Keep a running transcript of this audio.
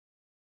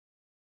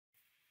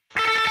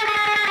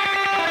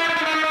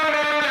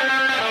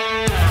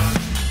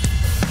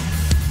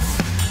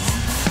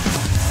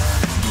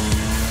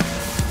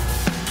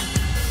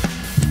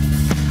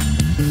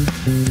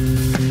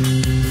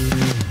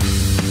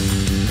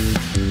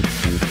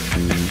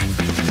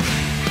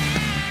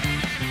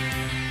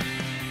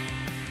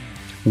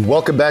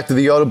Welcome back to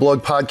the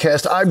Autoblog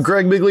Podcast. I'm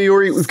Greg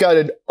Migliore. We've got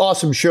an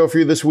awesome show for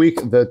you this week.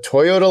 The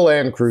Toyota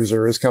Land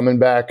Cruiser is coming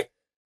back.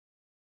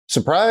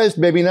 Surprised?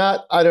 Maybe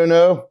not. I don't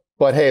know.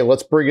 But hey,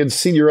 let's bring in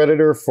senior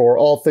editor for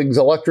all things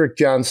electric,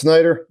 John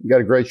Snyder. We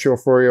got a great show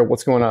for you.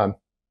 What's going on?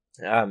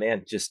 Ah,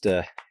 man, just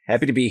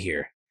happy to be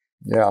here.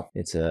 Yeah.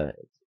 It's a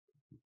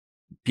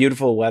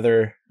beautiful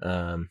weather.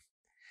 Got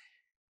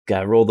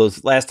to roll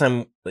those. Last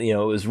time, it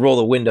was roll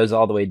the windows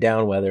all the way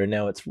down weather.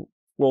 Now it's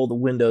roll the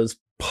windows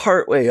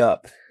part way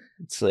up.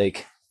 It's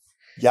like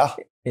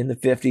in the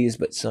 50s,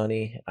 but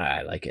sunny.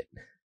 I like it.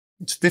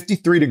 It's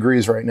 53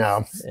 degrees right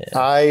now. Yeah.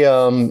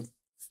 I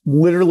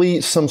literally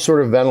some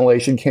sort of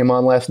ventilation came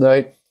on last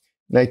night,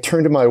 and I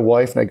turned to my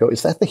wife and I go,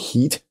 "Is that the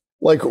heat?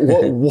 Like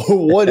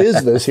what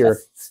is this here?"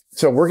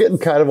 So we're getting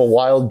kind of a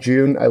wild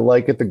June. I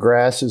like it. The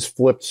grass is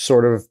flipped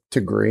sort of to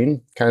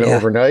green kind of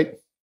overnight.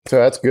 So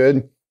that's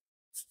good.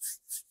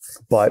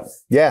 But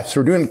yeah, so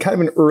we're doing kind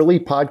of an early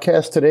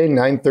podcast today,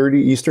 9:30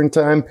 Eastern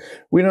time.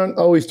 We don't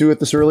always do it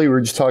this early.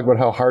 We're just talking about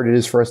how hard it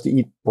is for us to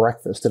eat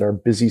breakfast at our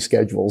busy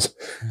schedules,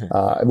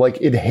 like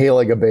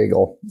inhaling a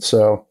bagel.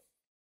 So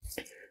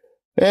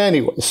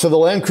anyway, so the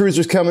Land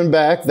Cruiser's coming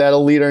back.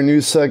 That'll lead our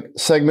news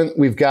segment.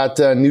 We've got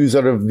news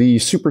out of the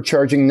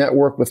supercharging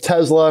network with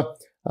Tesla,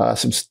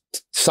 some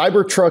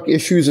Cybertruck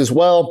issues as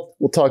well.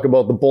 We'll talk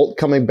about the Bolt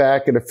coming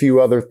back and a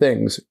few other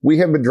things. We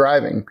have been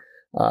driving.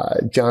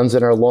 John's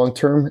in our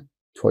long-term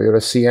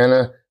Toyota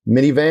Sienna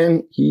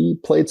minivan. He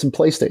played some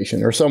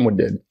PlayStation, or someone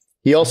did.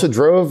 He also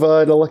drove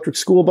an electric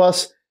school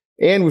bus,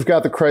 and we've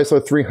got the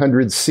Chrysler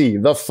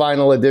 300C, the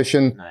final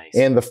edition,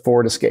 and the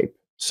Ford Escape.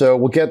 So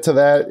we'll get to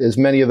that, as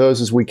many of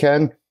those as we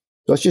can.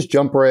 Let's just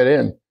jump right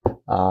in.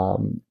 I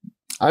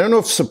don't know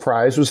if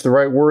surprise was the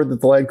right word that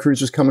the Land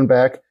Cruiser's coming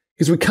back,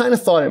 because we kind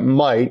of thought it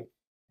might,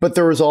 but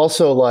there was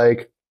also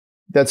like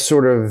that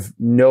sort of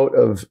note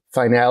of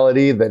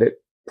finality that it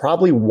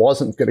probably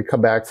wasn't going to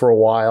come back for a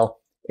while.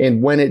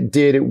 And when it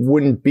did, it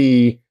wouldn't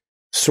be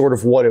sort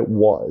of what it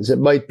was. It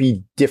might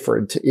be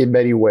different in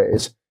many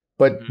ways.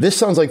 But this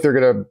sounds like they're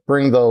going to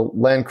bring the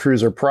Land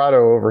Cruiser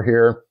Prado over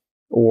here,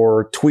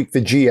 or tweak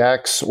the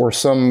GX, or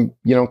some,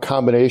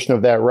 combination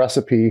of that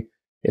recipe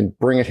and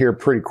bring it here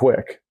pretty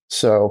quick.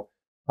 So,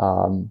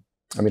 I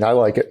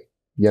like it,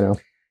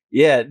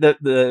 Yeah,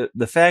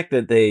 the fact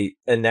that they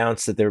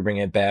announced that they were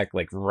bringing it back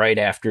like right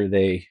after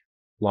they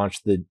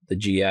launched the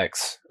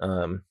GX,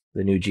 the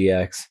new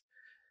GX,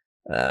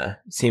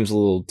 seems a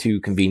little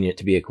too convenient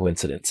to be a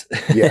coincidence.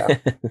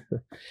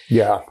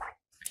 Yeah.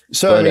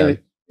 So, but,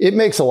 it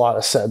makes a lot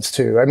of sense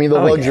too. The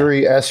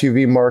luxury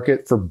SUV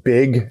market for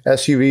big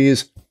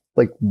SUVs,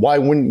 like why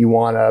wouldn't you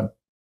want to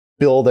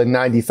build a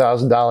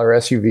 $90,000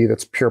 SUV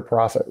that's pure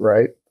profit,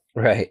 right?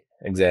 Right,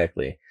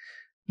 exactly.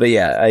 But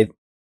yeah,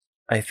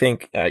 I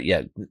think,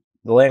 the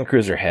Land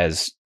Cruiser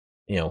has,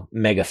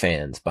 mega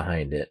fans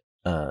behind it.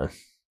 I'm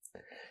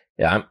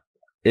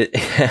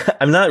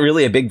not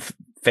really a big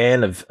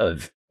fan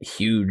of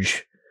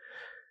huge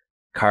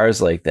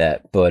cars like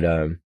that, but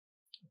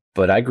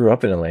I grew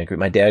up in a Land Cruiser.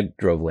 My dad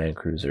drove Land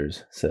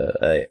Cruisers, so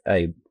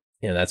I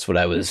that's what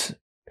I was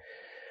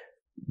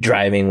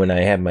driving when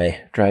I had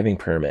my driving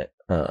permit.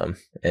 And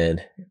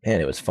man,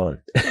 it was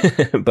fun.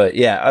 But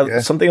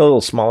something a little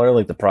smaller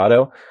like the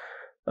Prado.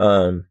 It's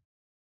a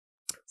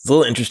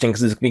little interesting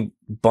because it's going to be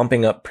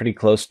bumping up pretty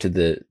close to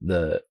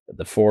the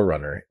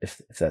 4Runner, if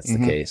that's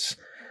the case.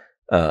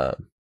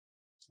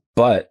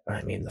 But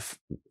the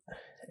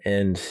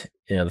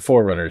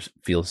 4Runners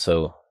feel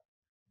so,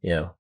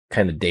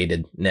 kind of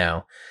dated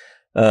now.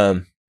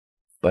 But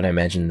I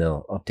imagine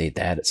they'll update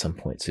that at some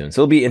point soon.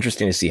 So it'll be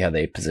interesting to see how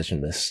they position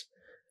this,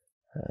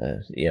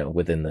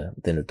 within the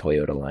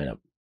Toyota lineup.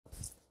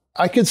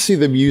 I could see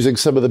them using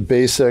some of the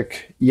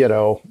basic,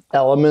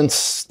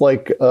 elements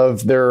like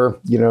of their,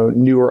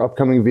 newer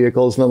upcoming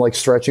vehicles, and then like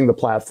stretching the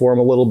platform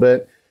a little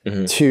bit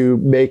to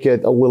make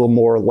it a little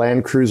more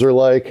Land Cruiser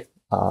like,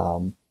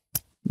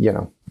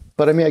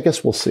 but I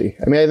guess we'll see.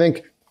 I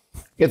think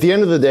at the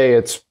end of the day,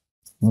 it's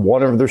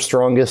one of their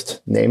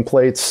strongest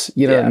nameplates.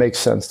 It makes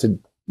sense to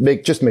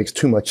makes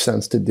too much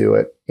sense to do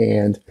it.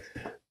 And,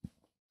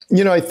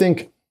 I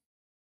think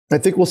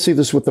we'll see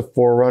this with the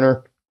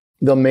 4Runner.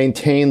 They'll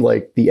maintain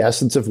like the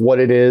essence of what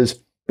it is,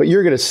 but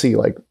you're going to see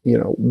like,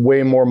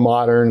 way more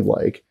modern,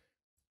 like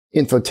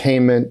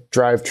infotainment,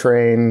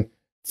 drivetrain,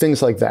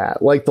 things like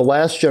that. Like the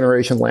last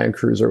generation Land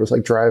Cruiser was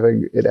like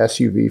driving an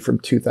SUV from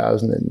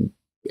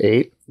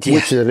 2008,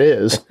 which it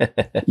is,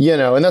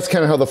 and that's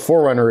kind of how the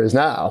 4Runner is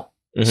now.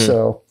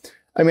 So,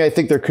 I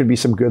think there could be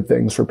some good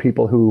things for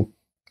people who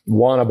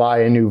want to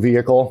buy a new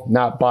vehicle,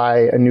 not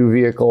buy a new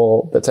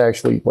vehicle that's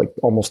actually like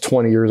almost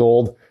 20 years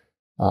old.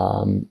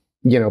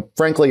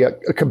 Frankly,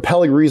 a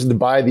compelling reason to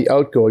buy the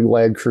outgoing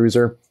Land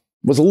Cruiser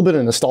was a little bit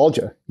of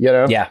nostalgia,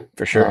 Yeah,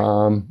 for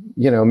sure.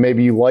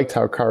 Maybe you liked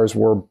how cars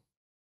were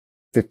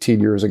 15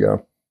 years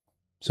ago.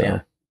 So,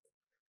 yeah.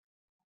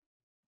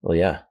 Well,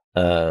 yeah.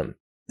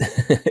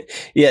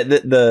 Yeah,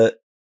 the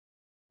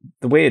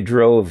way it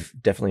drove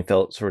definitely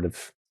felt sort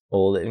of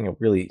old, and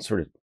really sort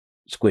of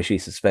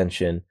squishy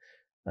suspension.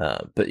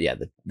 But yeah,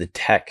 the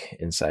tech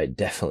inside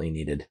definitely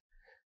needed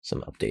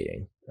some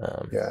updating.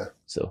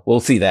 So we'll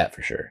see that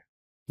for sure.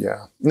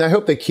 Yeah. And I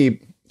hope they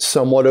keep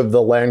somewhat of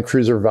the Land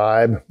Cruiser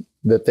vibe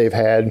that they've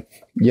had,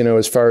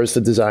 as far as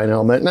the design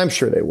element. And I'm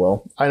sure they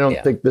will. I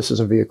don't think this is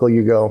a vehicle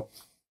you go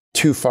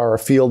too far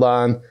afield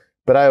on,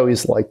 but I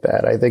always liked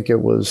that. I think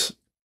it was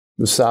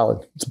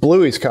solid. It's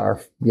Bluey's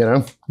car,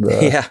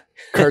 the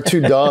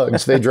cartoon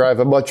dogs. They drive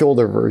a much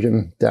older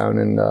version down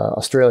in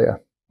Australia.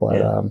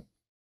 But all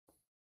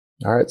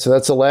right, so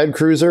that's a Land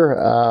Cruiser.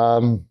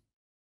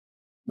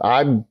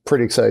 I'm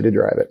pretty excited to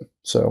drive it.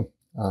 So,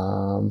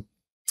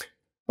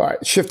 all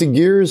right, shifting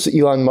gears,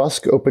 Elon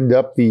Musk opened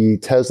up the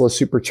Tesla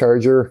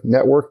supercharger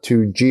network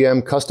to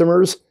GM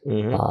customers.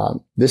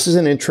 This is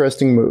an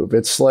interesting move.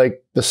 It's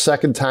like the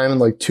second time in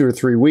like 2 or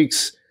 3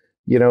 weeks,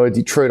 a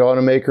Detroit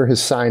automaker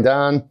has signed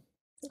on.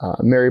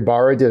 Mary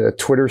Barra did a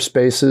Twitter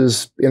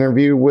Spaces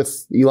interview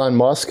with Elon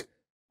Musk.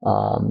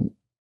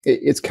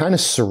 It's kind of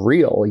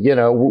surreal.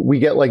 We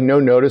get like no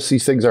notice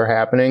these things are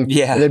happening.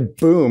 Yeah. And then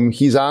boom,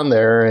 he's on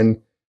there,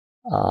 and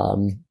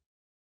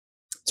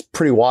it's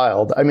pretty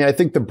wild. I mean, I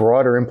think the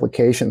broader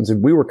implications,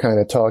 and we were kind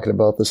of talking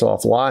about this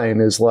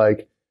offline, is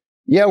like,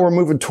 we're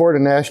moving toward a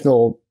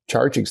national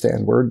charging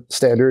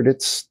standard.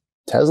 It's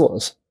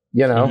Tesla's,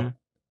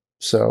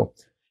 So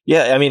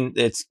yeah, I mean,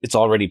 it's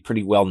already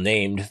pretty well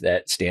named,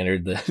 that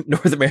standard, the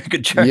North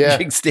American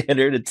charging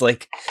standard. It's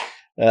like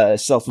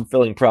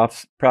self-fulfilling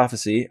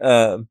prophecy.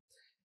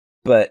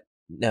 But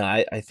no,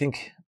 I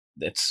think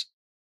that's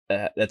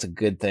a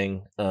good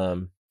thing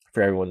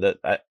for everyone. That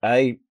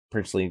I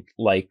personally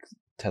like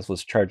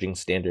Tesla's charging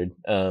standard.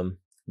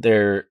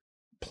 Their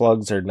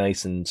plugs are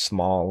nice and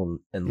small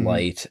and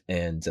light,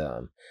 and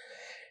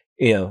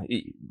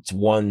it's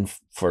one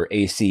for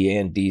AC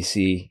and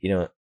DC. You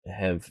don't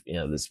have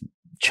this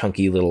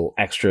chunky little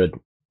extra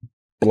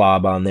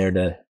blob on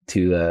there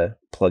to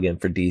plug in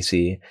for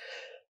DC.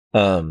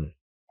 And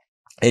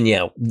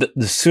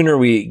the sooner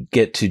we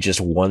get to just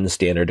one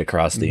standard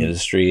across the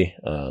industry,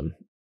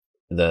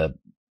 the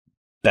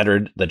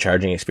better the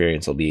charging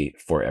experience will be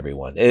for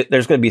everyone.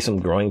 There's going to be some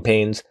growing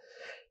pains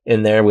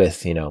in there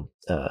with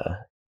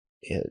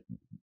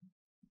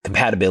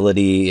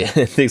compatibility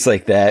and things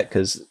like that,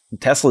 because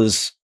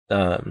Tesla's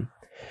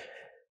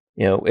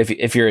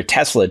if you're a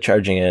Tesla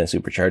charging a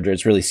supercharger,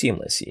 it's really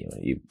seamless.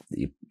 You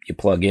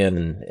plug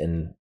in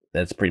and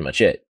that's pretty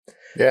much it.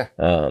 Yeah.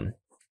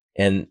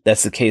 And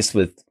that's the case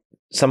with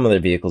some of their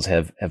vehicles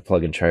have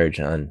plug and charge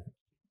on,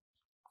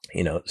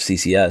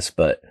 CCS,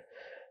 but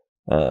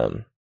I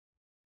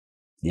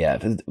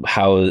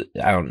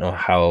don't know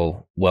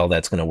how well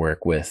that's going to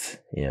work with,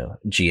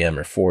 GM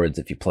or Fords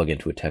if you plug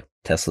into a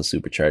Tesla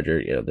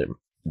supercharger,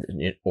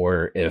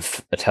 or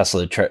if a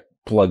Tesla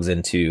plugs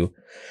into,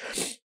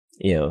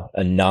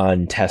 a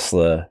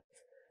non-Tesla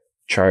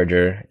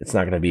charger, it's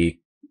not going to be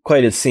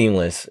quite as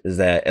seamless as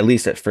that, at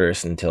least at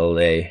first, until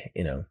they,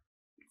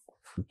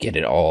 get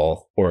it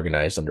all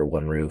organized under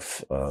one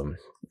roof,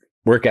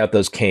 work out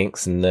those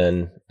kinks, and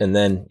then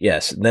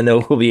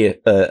it will be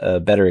a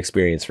better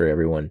experience for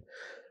everyone,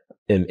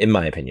 in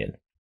my opinion.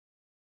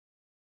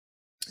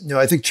 No,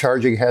 I think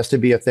charging has to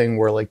be a thing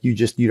where like you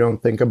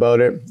don't think about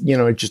it.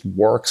 It just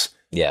works.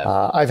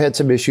 Yeah. I've had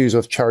some issues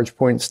with charge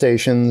point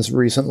stations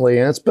recently,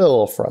 and it's been a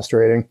little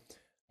frustrating.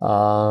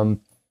 And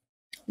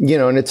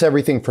it's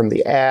everything from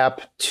the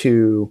app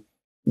to,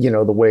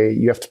 the way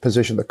you have to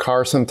position the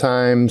car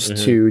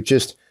sometimes to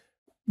just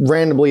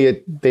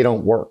randomly they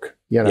don't work,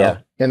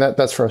 and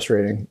that's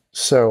frustrating.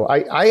 So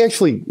I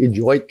actually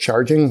enjoy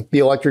charging the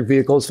electric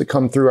vehicles that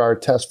come through our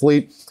test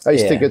fleet. I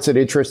just think it's an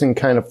interesting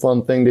kind of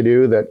fun thing to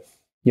do that,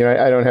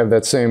 I don't have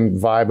that same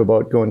vibe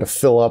about going to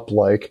fill up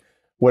like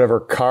whatever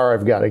car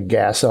I've got to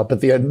gas up at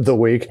the end of the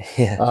week.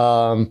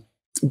 Yeah.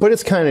 But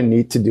it's kind of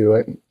neat to do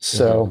it.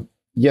 So,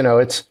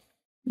 it's,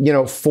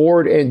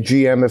 Ford and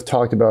GM have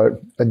talked about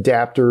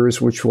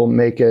adapters, which will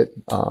make it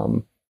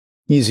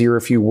easier,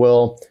 if you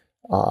will.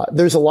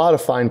 There's a lot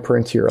of fine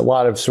print here, a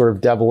lot of sort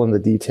of devil in the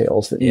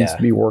details that needs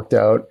to be worked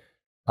out.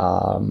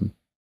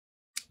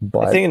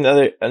 But I think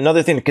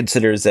another thing to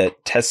consider is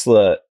that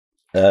Tesla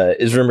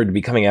is rumored to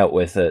be coming out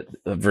with a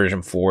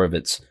version 4 of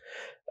its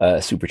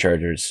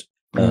superchargers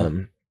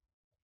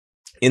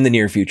in the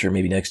near future,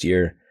 maybe next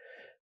year.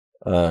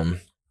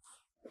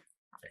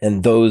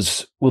 And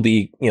those will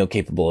be,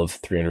 capable of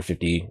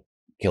 350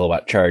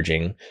 kilowatt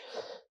charging,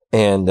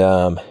 and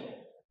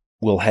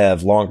will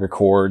have longer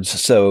cords.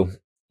 So,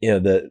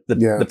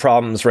 the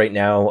problems right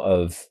now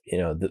of,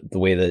 the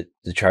way that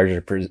the chargers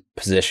are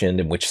positioned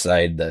and which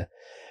side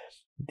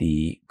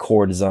the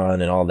cord is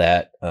on and all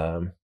that,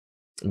 and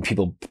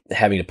people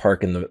having to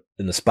park in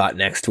the spot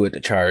next to it to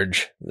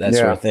charge, that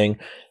sort of thing,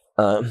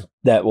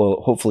 that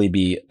will hopefully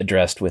be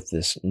addressed with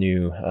this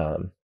new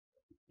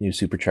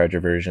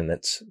supercharger version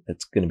that's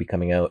going to be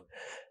coming out.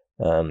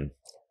 Then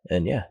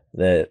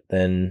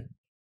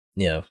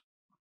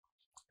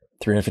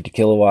 350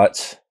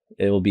 kilowatts,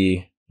 it will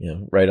be,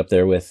 right up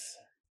there with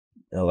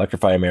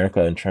Electrify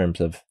America in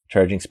terms of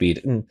charging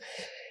speed. And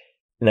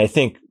I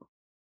think,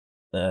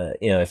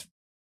 if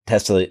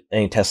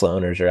any Tesla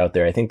owners are out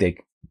there, I think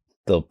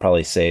they'll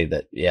probably say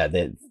that, yeah,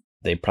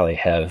 they probably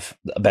have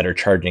a better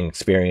charging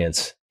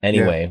experience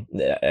anyway.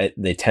 Yeah.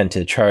 They tend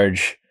to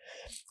charge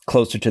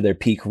closer to their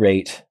peak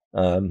rate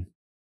than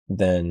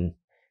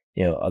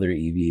other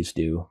EVs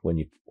do when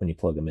you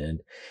plug them in.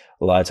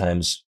 A lot of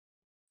times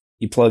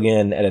you plug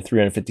in at a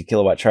 350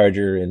 kilowatt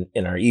charger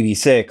in our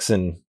EV6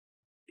 and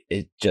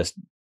it just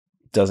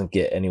doesn't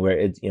get anywhere.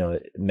 It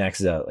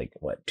maxes out like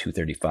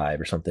 235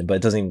 or something, but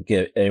it doesn't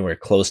get anywhere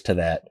close to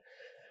that.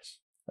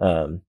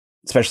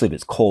 Especially if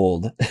it's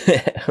cold.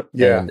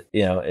 Yeah.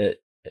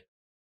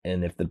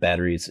 And if the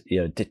batteries,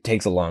 it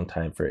takes a long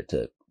time for it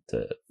to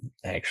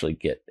actually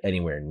get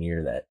anywhere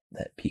near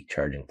that peak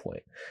charging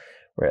point.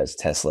 Whereas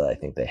Tesla, I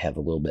think they have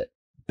a little bit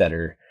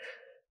better,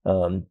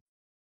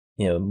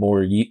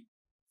 more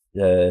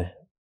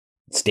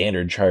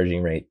standard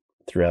charging rate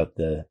throughout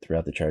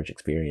the charge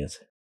experience.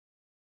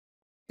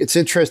 It's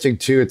interesting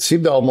too. It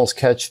seemed to almost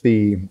catch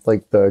the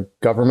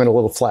government a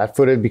little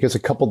flat-footed, because a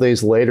couple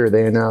days later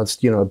they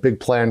announced, a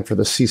big plan for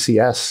the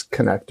CCS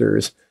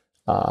connectors.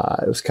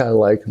 It was kind of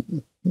like,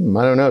 I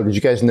don't know. Did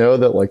you guys know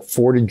that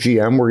Ford and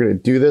GM were going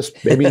to do this?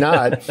 Maybe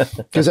not.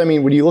 Because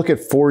when you look at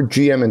Ford,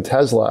 GM, and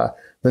Tesla,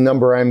 the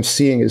number I'm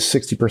seeing is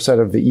 60%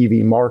 of the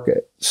EV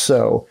market.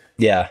 So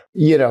yeah,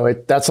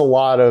 that's a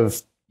lot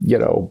of,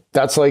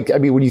 that's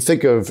when you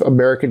think of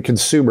American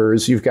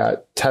consumers, you've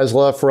got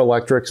Tesla for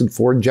electrics and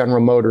Ford General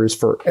Motors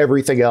for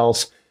everything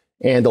else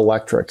and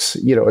electrics,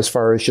 as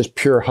far as just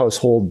pure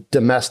household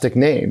domestic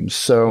names.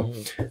 So,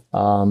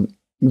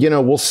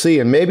 we'll see.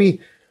 And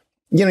maybe,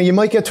 you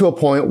might get to a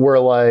point where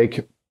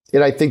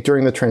and I think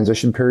during the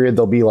transition period,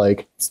 there'll be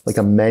like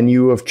a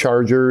menu of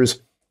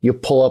chargers. You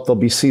pull up, there'll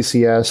be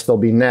CCS, there'll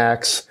be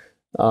NACS,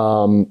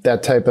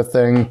 that type of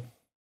thing.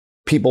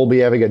 People will be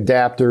having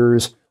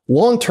adapters.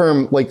 Long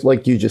term,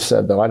 like you just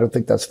said, though, I don't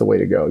think that's the way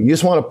to go. You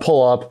just want to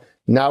pull up,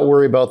 not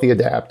worry about the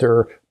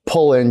adapter,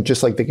 pull in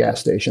just like the gas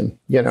station,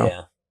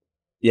 Yeah,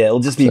 it'll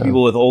just be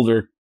people with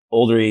older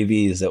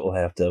EVs that will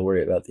have to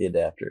worry about the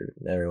adapter.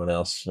 And everyone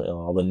else,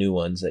 all the new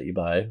ones that you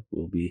buy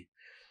will be,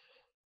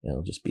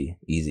 it'll just be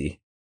easy.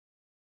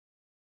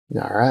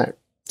 All right.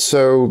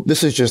 So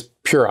this is just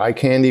pure eye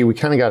candy. We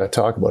kind of got to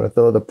talk about it,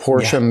 though. The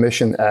Porsche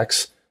Mission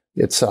X.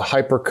 It's a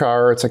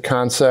hypercar. It's a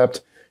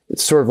concept.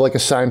 It's sort of like a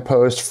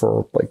signpost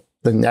for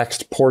the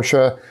next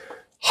Porsche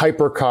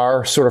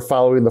hypercar, sort of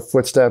following the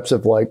footsteps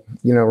of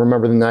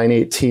remember the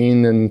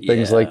 918 and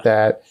things like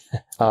that.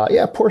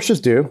 Porsches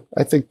do.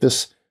 I think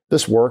this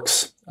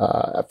works.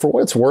 For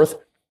what it's worth,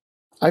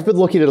 I've been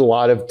looking at a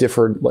lot of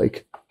different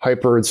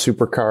hyper and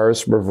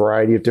supercars from a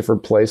variety of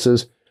different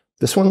places.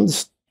 This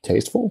one's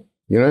tasteful.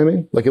 You know what I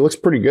mean? It looks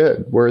pretty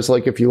good. Whereas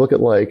if you look at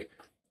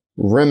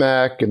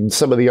Rimac and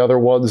some of the other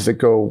ones that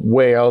go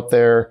way out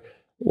there,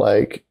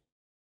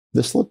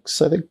 this looks,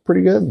 I think,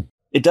 pretty good.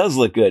 It does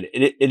look good.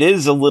 It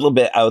is a little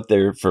bit out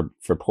there for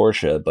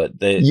Porsche, but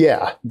they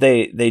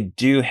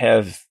do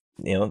have,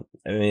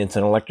 it's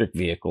an electric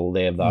vehicle.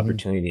 They have the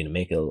opportunity to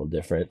make it a little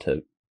different,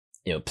 to,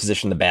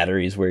 position the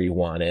batteries where you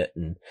want it.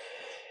 And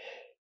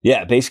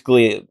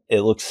basically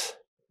it looks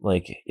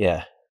like,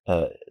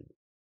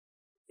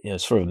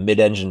 sort of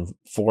mid-engine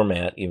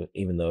format,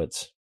 even though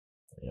it's,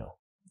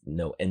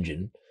 no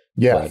engine.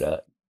 Yeah.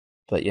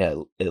 But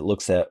it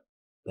looks that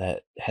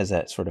has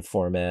that sort of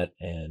format,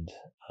 and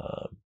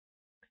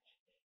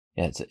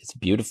it's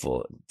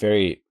beautiful,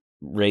 very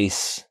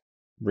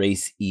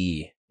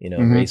race-y,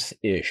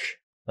 race-ish,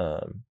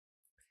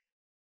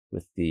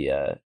 with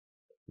the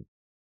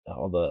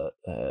all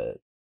the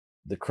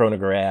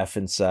chronograph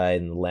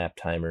inside and the lap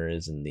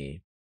timers and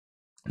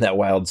that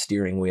wild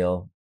steering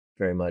wheel.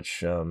 Very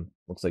much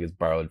looks like it's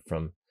borrowed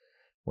from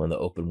one of the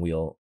open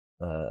wheel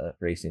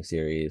racing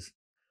series.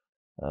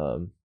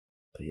 But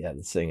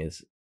this thing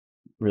is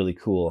really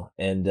cool.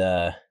 And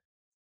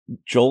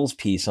Joel's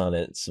piece on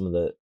it, some of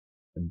the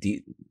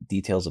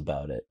details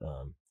about it.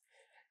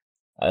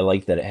 I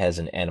like that it has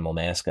an animal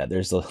mascot.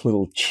 There's a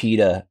little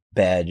cheetah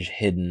badge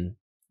hidden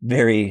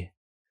very,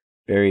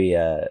 very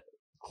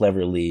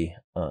cleverly,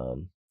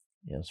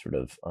 sort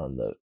of on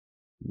the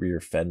rear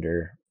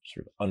fender,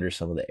 sort of under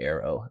some of the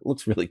aero. It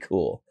looks really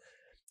cool.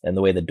 And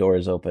the way the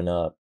doors open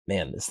up,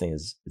 man, this thing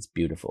it's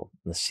beautiful.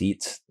 And the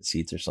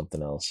seats are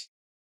something else.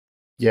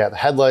 Yeah, the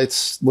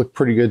headlights look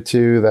pretty good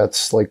too.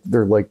 That's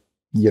they're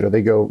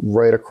they go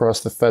right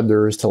across the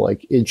fenders to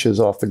inches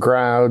off the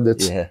ground.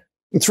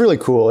 It's really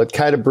cool. It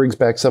kind of brings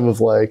back some of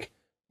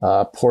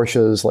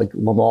Porsche's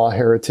Le Mans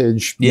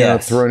heritage,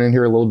 thrown in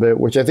here a little bit,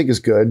 which I think is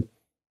good.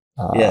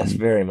 Yes,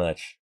 very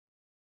much.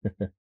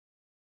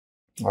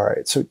 All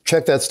right, so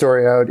check that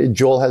story out.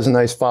 Joel has a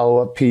nice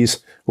follow-up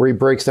piece where he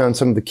breaks down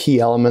some of the key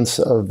elements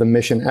of the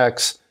Mission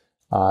X.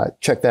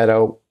 Check that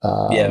out.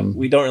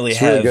 We don't really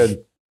have really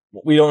good.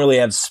 We don't really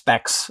have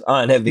specs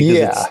on it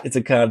because it's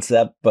a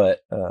concept,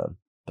 but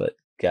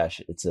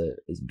gosh, it's a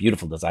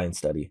beautiful design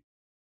study.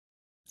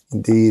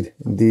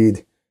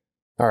 Indeed.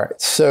 All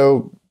right,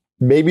 so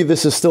maybe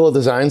this is still a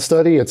design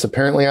study. It's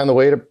apparently on the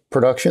way to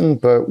production,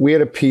 but we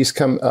had a piece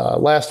come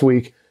last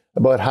week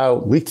about how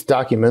leaked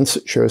documents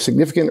show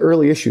significant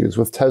early issues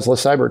with Tesla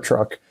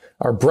Cybertruck.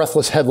 Our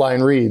breathless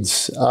headline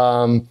reads.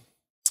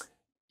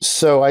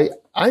 So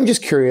I'm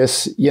just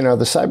curious, the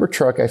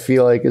Cybertruck, I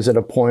feel like, is at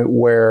a point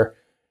where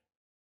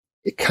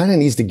it kind of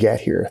needs to get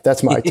here.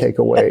 That's my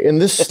takeaway. And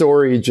this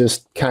story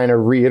just kind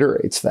of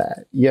reiterates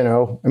that,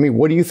 I mean,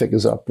 what do you think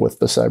is up with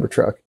the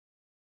Cybertruck?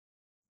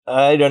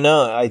 I don't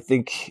know. I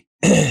think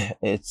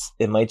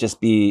it might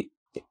just be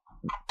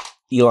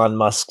Elon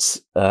Musk's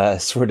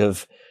sort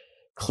of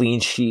clean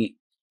sheet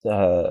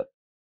look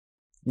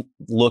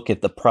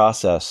at the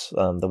process,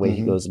 the way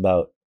he goes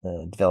about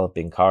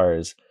developing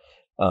cars,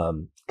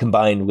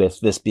 combined with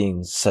this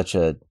being such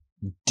a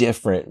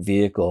different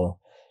vehicle.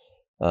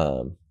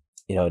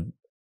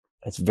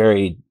 It's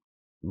very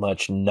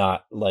much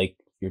not like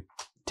your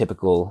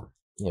typical,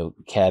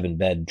 cab and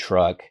bed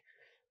truck.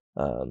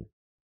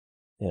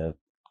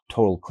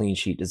 Total clean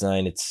sheet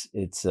design. It's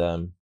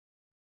of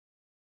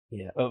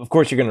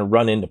course you're going to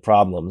run into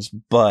problems,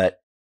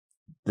 but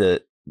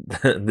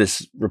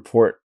this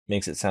report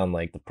makes it sound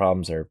like the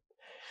problems are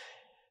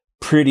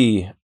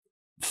pretty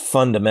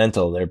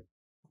fundamental.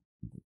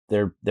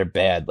 They're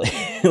bad,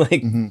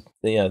 like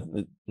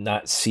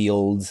not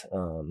sealed.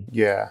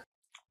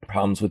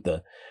 Problems with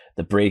the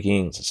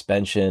braking,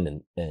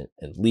 suspension,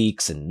 and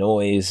leaks and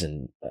noise,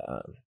 and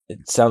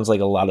it sounds like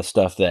a lot of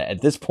stuff that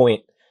at this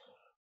point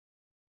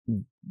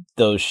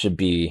those should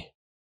be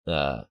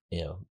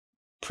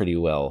pretty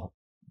well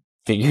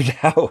figured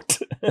out.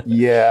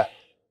 Yeah.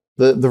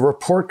 The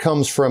report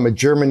comes from a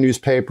German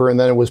newspaper, and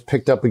then it was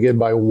picked up again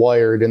by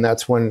Wired, and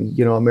that's when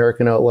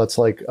American outlets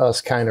like us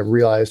kind of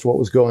realized what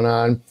was going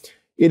on.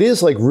 It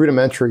is like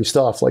rudimentary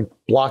stuff, like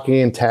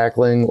blocking and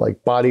tackling,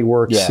 like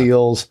bodywork,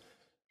 seals,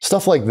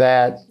 stuff like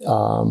that.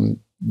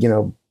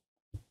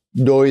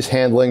 Noise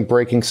handling,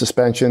 braking,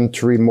 suspension.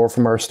 To read more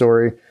from our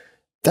story,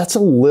 that's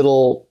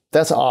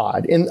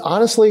odd. And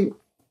honestly,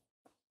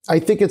 I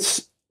think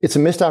it's a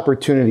missed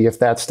opportunity if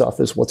that stuff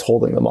is what's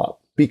holding them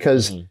up,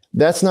 because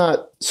that's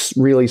not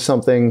really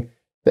something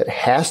that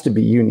has to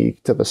be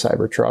unique to the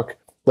Cybertruck.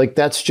 Like,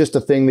 that's just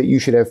a thing that you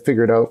should have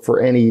figured out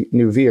for any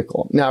new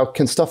vehicle. Now,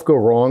 can stuff go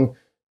wrong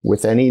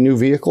with any new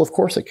vehicle? Of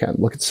course it can.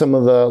 Look at some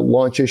of the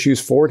launch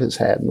issues Ford has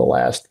had in the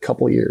last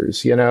couple of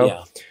years,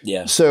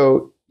 Yeah.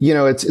 So,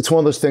 it's one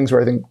of those things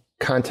where I think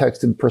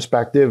context and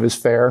perspective is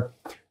fair,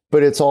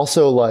 but it's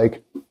also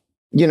like,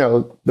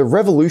 the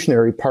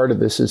revolutionary part of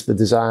this is the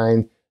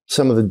design,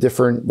 some of the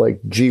different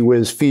like gee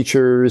whiz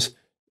features,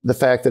 the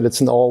fact that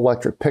it's an all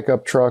electric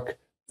pickup truck,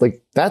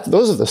 like that,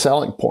 those are the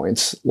selling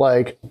points.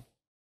 Like,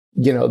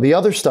 the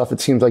other stuff,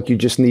 it seems like you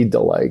just need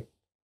to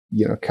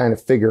kind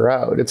of figure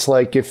out. It's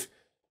like if,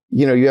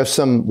 you have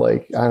some,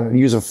 like, I don't know,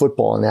 use a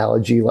football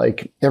analogy,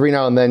 like every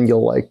now and then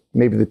you'll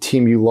maybe the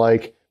team you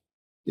like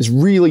is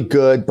really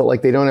good,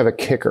 but they don't have a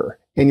kicker.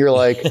 And you're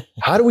like,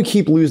 how do we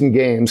keep losing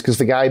games? Because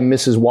the guy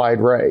misses wide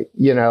right,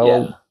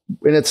 And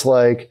it's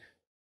like,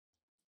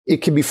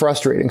 it can be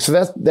frustrating. So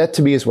that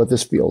to me is what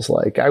this feels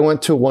like. I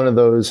went to one of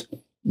those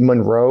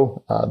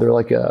Monroe. They're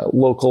like a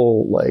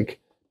local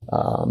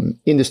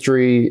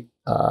industry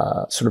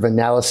sort of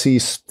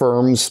analysis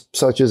firms,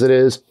 such as it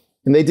is.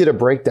 And they did a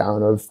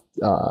breakdown of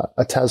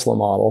a Tesla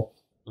model.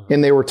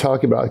 And they were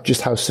talking about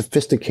just how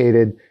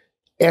sophisticated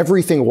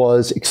everything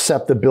was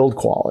except the build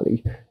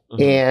quality.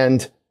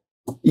 And,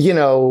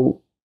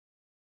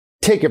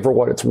 take it for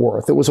what it's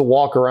worth. It was a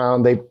walk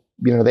around. They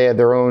had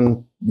their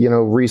own,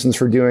 reasons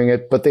for doing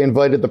it, but they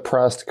invited the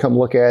press to come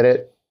look at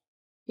it.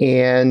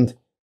 And,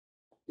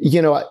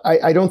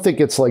 I don't think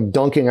it's like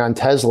dunking on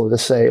Tesla to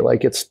say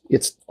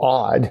it's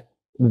odd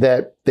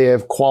that they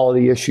have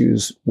quality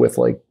issues with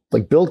like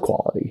build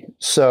quality.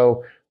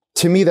 So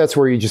to me, that's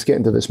where you just get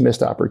into this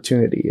missed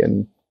opportunity.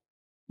 And,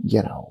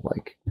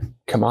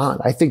 come on,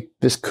 I think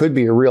this could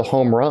be a real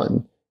home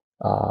run.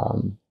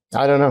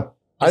 I don't know.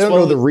 I don't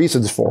know the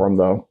reasons for them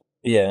though.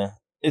 Yeah.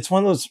 It's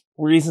one of those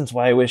reasons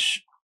why I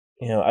wish,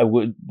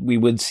 we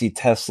would see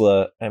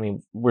Tesla. I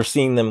mean, we're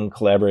seeing them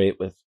collaborate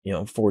with,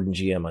 Ford and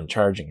GM on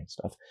charging and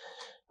stuff.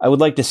 I would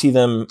like to see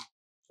them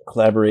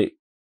collaborate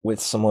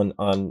with someone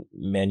on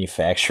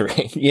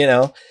manufacturing,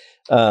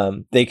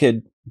 they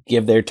could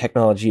give their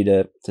technology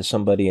to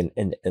somebody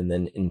and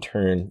then in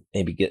turn,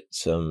 maybe get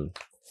some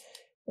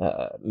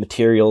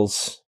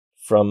materials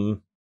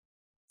from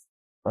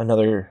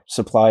another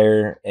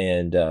supplier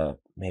and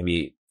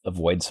maybe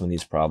avoid some of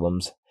these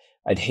problems.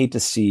 I'd hate to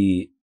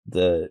see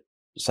the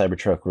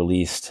Cybertruck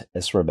released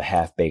as sort of a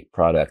half-baked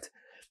product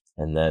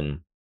and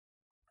then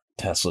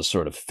Tesla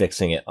sort of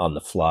fixing it on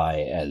the fly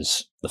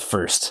as the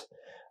first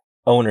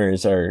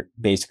owners are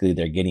basically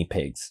their guinea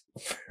pigs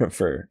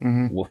for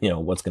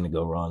what's going to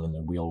go wrong in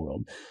the real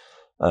world,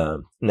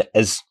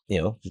 as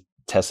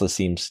Tesla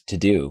seems to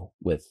do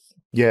with.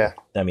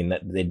 I mean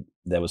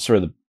that was sort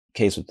of the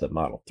case with the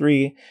Model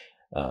 3,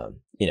 sort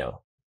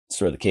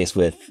of the case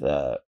with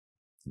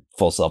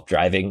full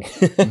self-driving.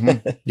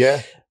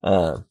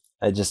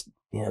 I just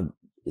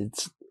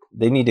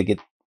they need to get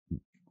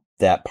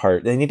that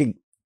part. They need to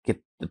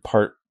get the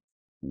part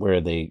where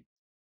they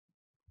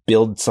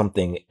build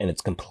something and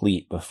it's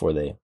complete before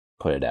they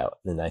put it out.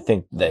 And I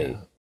think they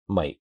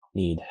might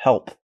need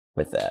help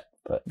with that.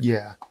 But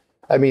yeah,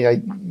 I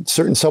mean,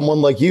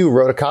 someone like you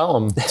wrote a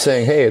column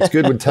saying, hey, it's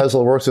good when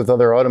Tesla works with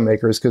other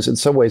automakers because in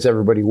some ways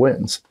everybody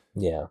wins.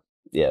 Yeah,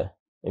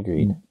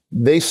 agreed.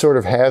 They sort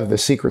of have the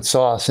secret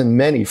sauce in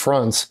many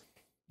fronts,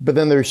 but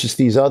then there's just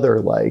these other,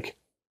 like,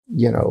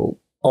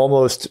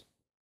 almost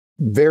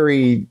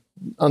very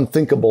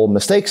unthinkable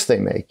mistakes they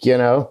make,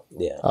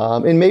 Yeah.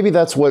 And maybe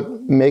that's what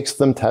makes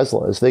them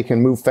Teslas. They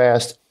can move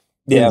fast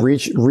and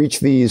reach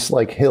these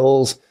like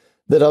hills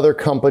that other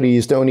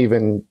companies don't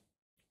even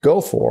go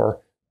for,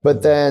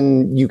 but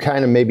then you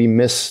kind of maybe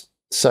miss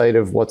sight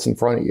of what's in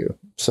front of you.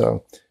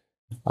 So,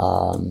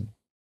 I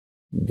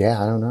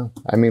don't know.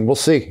 I mean, we'll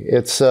see.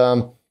 It's,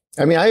 I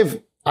think I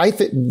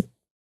don't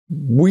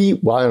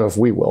know if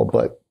we will,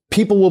 but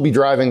people will be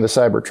driving the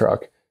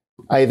Cybertruck,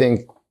 I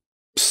think,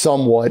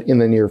 somewhat in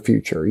the near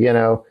future,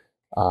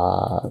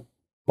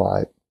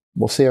 but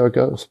we'll see how it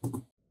goes.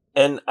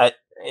 And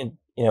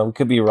we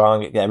could be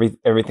wrong.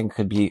 Everything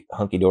could be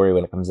hunky dory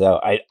when it comes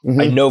out. I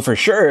know for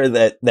sure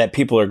that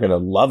people are going to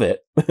love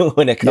it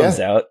when it comes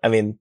out. I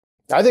mean,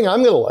 I think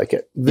I'm going to like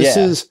it.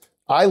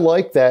 I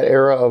like that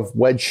era of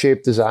wedge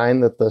shaped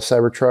design that the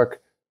Cybertruck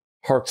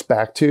harks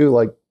back to.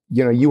 Like,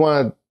 you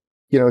want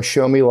to,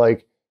 show me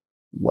like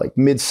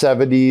mid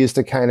 70s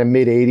to kind of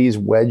mid 80s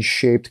wedge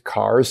shaped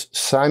cars.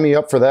 Sign me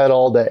up for that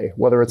all day,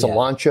 whether it's a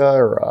Lancia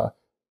or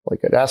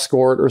like an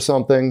Escort or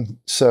something.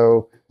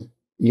 So,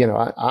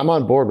 I'm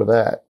on board with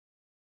that.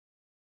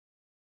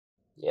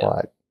 Yeah.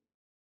 But,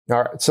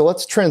 all right. So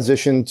let's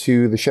transition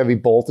to the Chevy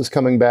Bolt is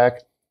coming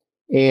back.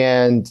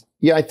 And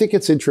I think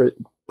it's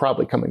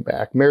probably coming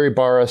back. Mary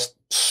Barra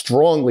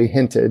strongly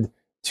hinted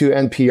to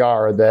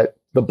NPR that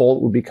the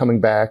Bolt would be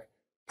coming back,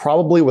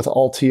 probably with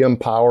Ultium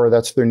power.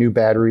 That's their new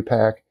battery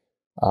pack,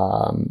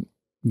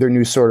 their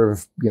new sort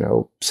of,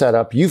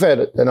 setup. You've had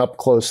an up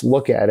close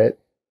look at it.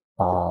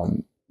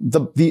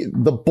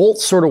 The Bolt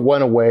sort of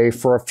went away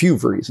for a few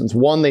reasons.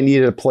 One, they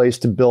needed a place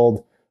to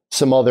build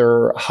some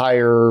other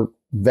higher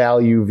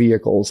value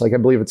vehicles. Like I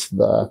believe it's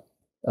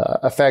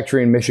a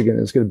factory in Michigan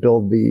is going to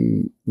build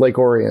the Lake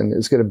Orion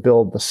is going to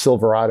build the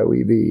Silverado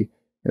EV.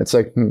 And it's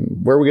like,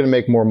 where are we going to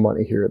make more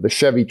money here? The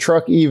Chevy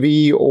truck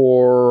EV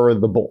or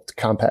the Bolt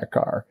compact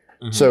car?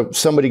 Mm-hmm. So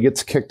somebody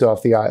gets kicked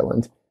off the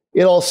island.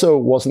 It also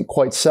wasn't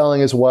quite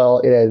selling as well.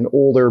 It had an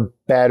older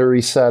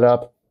battery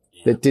setup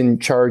that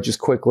didn't charge as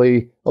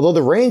quickly, although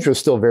the range was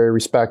still very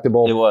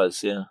respectable. It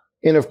was, yeah.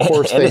 And of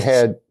course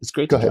it's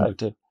great to drive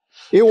too.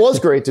 It was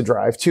great to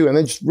drive too. And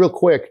then just real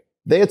quick,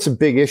 they had some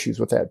big issues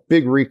with that.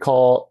 Big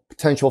recall,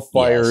 potential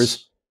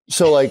fires. Yes.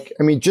 So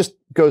just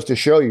goes to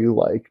show you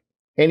like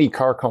any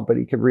car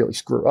company could really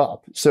screw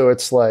up. So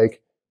it's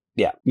like,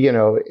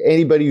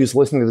 anybody who's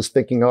listening to this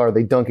thinking, are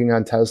they dunking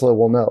on Tesla?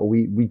 Well, no,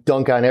 we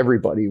dunk on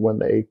everybody when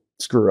they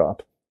screw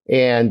up.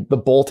 And the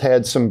Bolt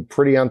had some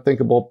pretty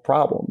unthinkable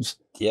problems.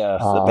 Yeah,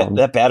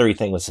 that battery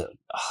thing was a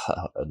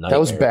nightmare. That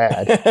was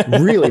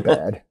bad, really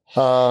bad.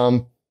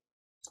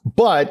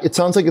 But it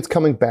sounds like it's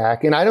coming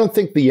back. And I don't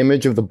think the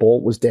image of the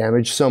Bolt was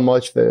damaged so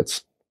much that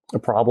it's a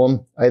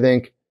problem. I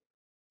think,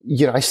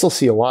 I still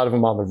see a lot of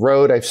them on the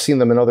road. I've seen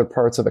them in other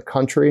parts of the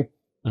country.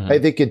 Mm-hmm. I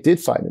think it did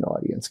find an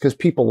audience because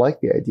people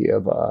like the idea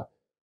of a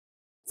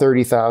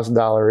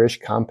 $30,000-ish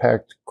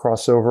compact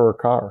crossover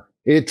car.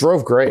 It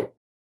drove great.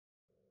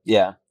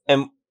 Yeah.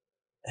 And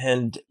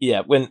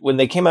when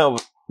they came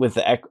out with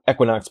the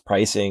Equinox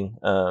pricing,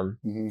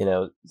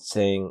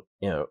 saying,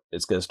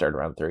 it's going to start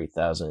around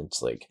 30,000.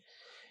 It's like,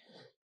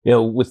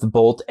 with the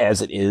Bolt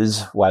as it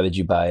is, why would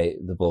you buy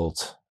the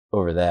Bolt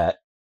over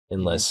that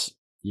unless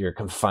you're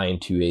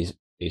confined to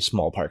a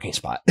small parking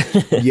spot?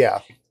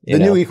 Yeah. The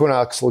new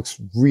Equinox looks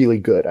really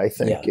good, I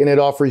think. Yeah. And it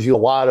offers you a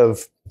lot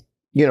of,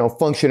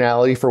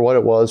 functionality for what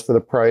it was, for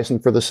the price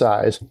and for the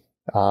size.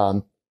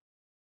 I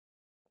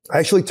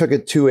actually took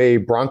it to a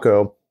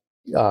Bronco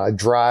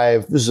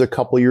drive. This is a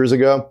couple years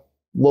ago,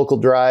 local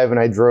drive. And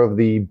I drove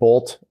the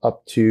Bolt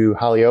up to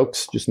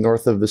Hollyoaks, just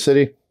north of the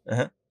city.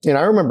 Uh-huh. And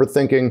I remember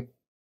thinking,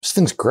 this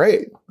thing's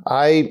great.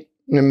 I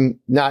am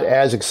not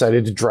as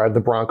excited to drive the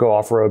Bronco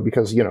off-road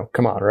because,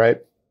 come on,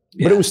 right?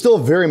 Yeah. But it was still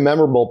a very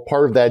memorable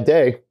part of that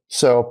day.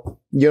 So,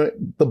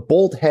 the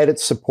Bolt had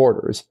its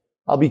supporters.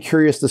 I'll be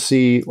curious to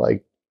see,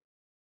 like,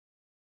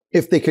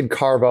 if they could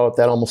carve out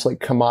that almost like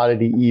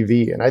commodity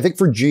EV. And I think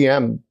for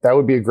GM, that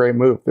would be a great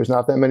move.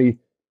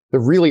 There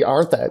really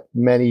aren't that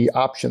many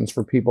options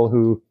for people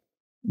who,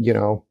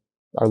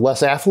 are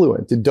less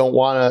affluent and don't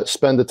want to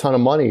spend a ton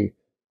of money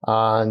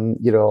on,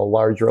 a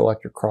larger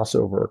electric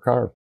crossover or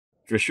car.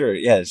 For sure.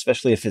 Yeah.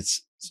 Especially if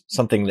it's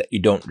something that you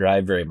don't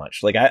drive very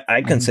much. Like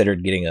I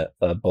considered getting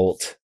a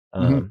Bolt,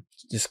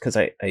 just because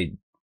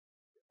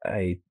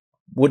I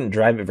wouldn't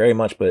drive it very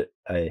much, but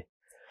I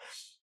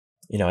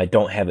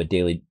don't have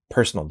a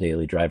personal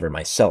daily driver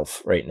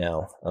myself right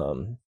now.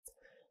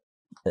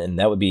 And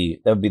that would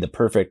be the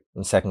perfect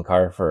second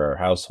car for our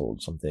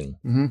household, something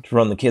to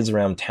run the kids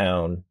around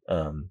town,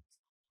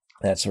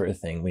 that sort of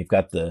thing. We've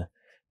got the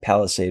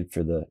Palisade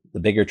for the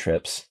bigger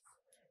trips.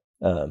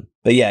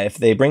 But yeah, if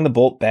they bring the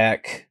Bolt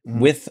back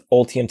with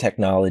Ultium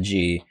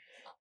technology,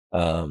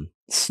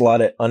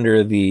 slot it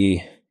under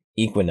the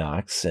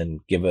Equinox and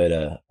give it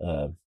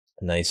a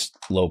nice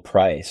low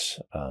price,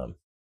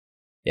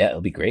 yeah,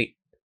 it'll be great.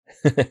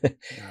 All right.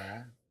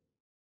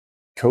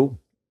 Cool.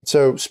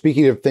 So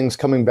speaking of things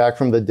coming back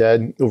from the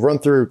dead, we'll run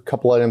through a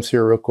couple items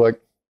here real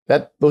quick.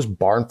 Those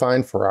barn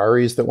find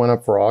Ferraris that went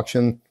up for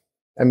auction.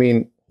 I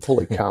mean,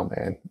 holy cow,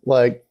 man.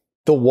 Like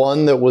the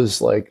one that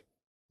was like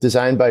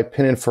designed by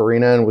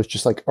Pininfarina and was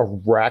just like a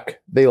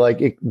wreck.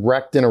 It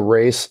wrecked in a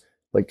race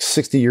like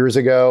 60 years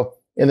ago,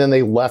 and then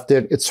they left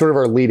it. It's sort of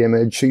our lead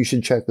image, so you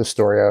should check this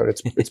story out.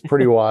 It's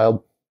pretty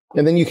wild.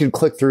 And then you can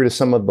click through to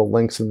some of the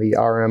links in the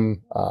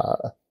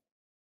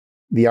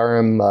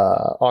RM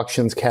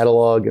auctions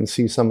catalog and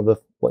see some of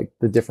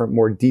the different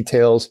more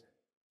details.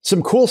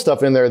 Some cool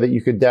stuff in there that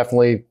you could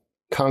definitely,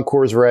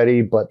 Concours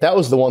ready, but that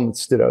was the one that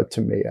stood out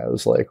to me. I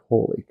was like,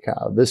 holy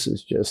cow, this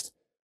is just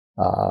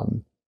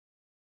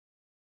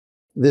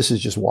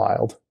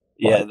wild.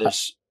 Yeah,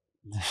 there's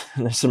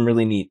some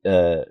really neat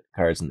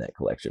cars in that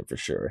collection for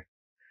sure.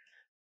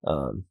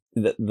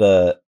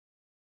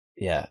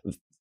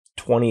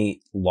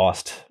 20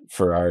 lost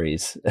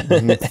Ferraris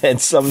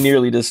and some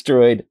nearly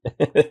destroyed.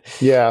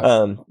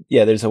 Yeah.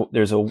 There's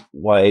a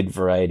wide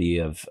variety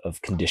of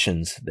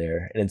conditions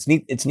there, and it's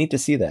neat to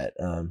see that.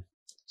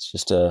 It's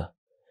just I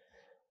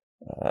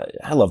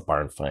love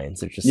barn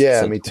finds. They're just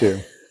me too.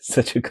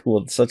 Such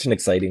an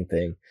exciting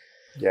thing.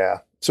 Yeah.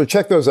 So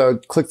check those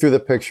out. Click through the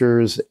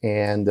pictures,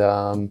 and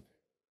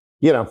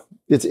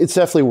it's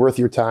definitely worth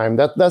your time.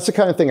 That's the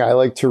kind of thing I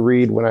like to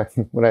read when I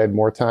had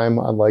more time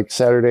on like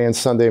Saturday and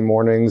Sunday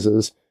mornings.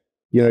 Is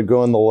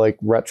going the like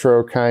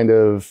retro kind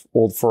of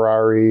old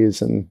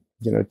Ferraris and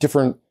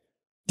different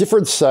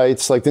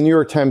sites like the New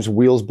York Times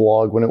Wheels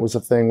blog when it was a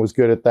thing was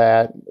good at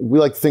that. We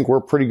like to think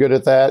we're pretty good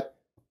at that.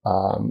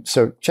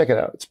 So check it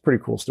out. It's a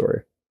pretty cool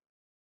story.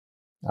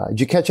 Did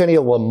you catch any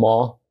of Le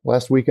Mans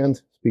last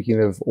weekend?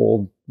 Speaking of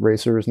old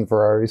racers and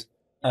Ferraris.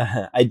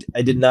 I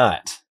did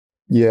not.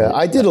 Yeah,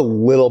 I did a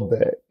little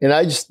bit, and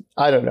I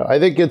don't know. I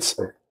think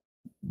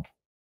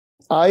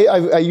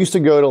I used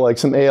to go to like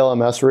some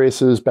ALMS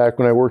races back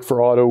when I worked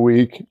for Auto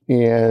Week,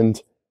 and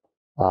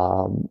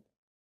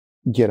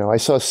I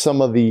saw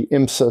some of the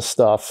IMSA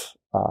stuff.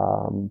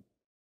 More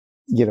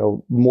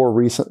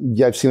recent.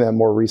 Yeah, I've seen that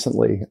more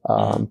recently.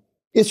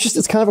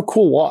 It's kind of a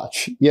cool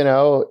watch.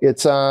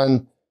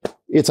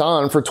 It's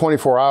on for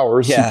 24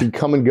 hours. Yeah. You can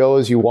come and go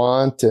as you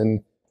want,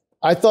 and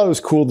I thought it was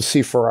cool to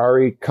see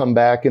Ferrari come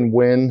back and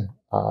win.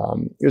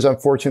 It was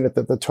unfortunate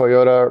that the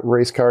Toyota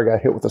race car got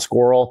hit with a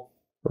squirrel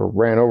or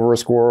ran over a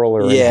squirrel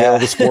or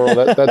inhaled a squirrel.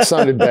 That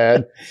sounded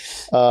bad.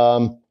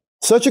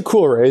 Such a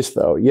cool race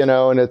though,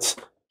 and it's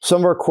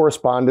some of our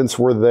correspondents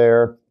were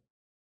there.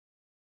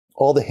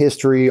 All the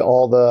history,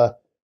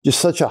 just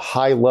such a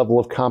high level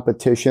of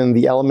competition,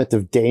 the element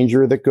of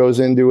danger that goes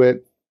into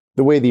it,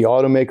 the way the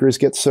automakers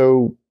get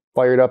so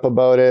fired up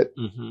about it.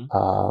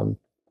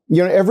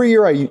 Every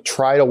year I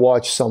try to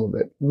watch some of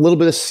it. A little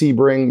bit of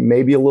Sebring,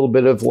 maybe a little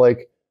bit of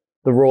like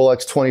the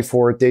Rolex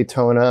 24 at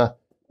Daytona.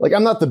 Like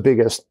I'm not the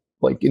biggest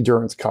like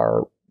endurance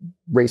car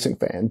racing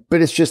fan,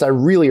 but it's just I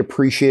really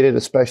appreciate it,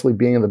 especially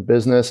being in the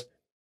business.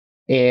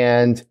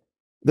 And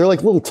they're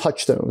like little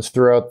touchstones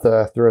throughout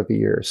the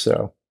year.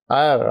 So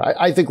I don't know.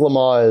 I think Le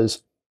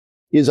Mans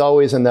is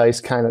always a nice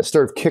kind of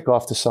sort of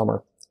kickoff to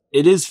summer.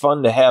 It is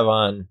fun to have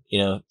on,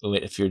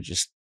 if you're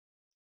just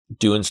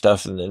doing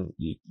stuff and then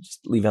you just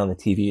leave it on the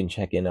TV and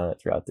check in on it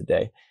throughout the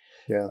day.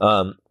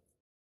 Yeah.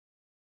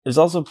 It's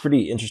also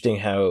pretty interesting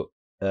how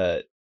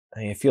I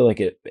feel like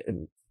it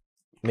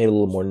made a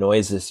little more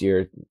noise this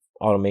year.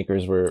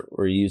 Automakers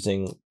were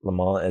using Le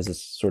Mans as a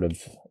sort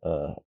of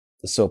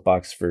the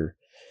soapbox for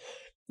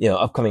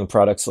upcoming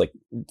products. Like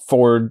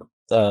Ford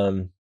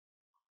showed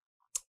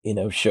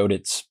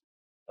its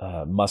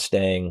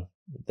Mustang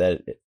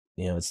that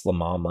it's Le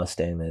Mans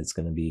Mustang that it's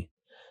going to be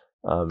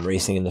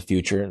racing in the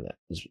future, and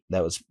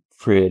that was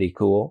pretty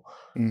cool.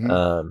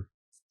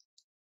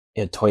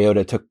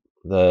 Toyota took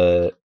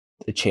the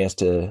chance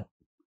to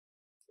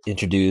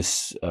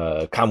introduce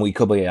Kamui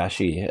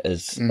Kobayashi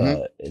as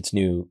its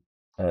new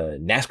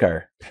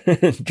NASCAR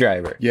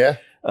driver. Yeah,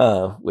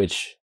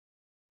 which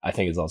I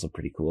think is also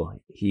pretty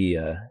cool. He's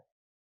a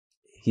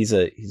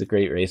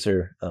great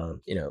racer. Le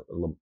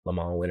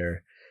Mans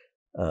winner.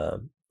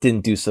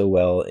 Didn't do so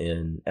well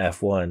in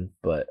F1,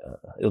 but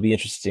it'll be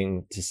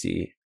interesting to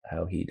see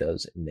how he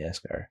does in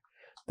NASCAR.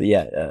 But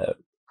yeah,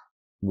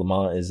 Le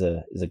Mans is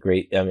a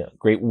great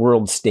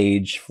world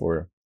stage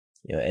for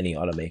any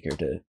automaker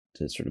to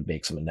sort of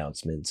make some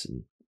announcements,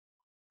 and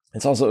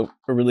it's also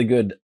a really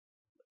good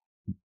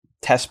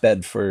test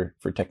bed for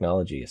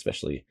technology,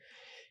 especially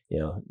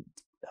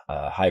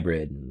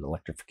hybrid and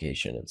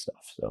electrification and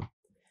stuff. So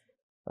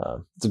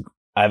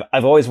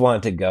I've always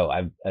wanted to go.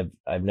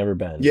 I've never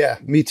been. Yeah,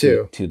 me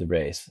too. To the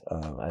race.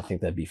 I think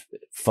that'd be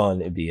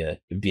fun. It'd be a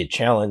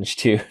challenge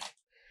to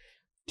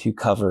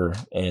cover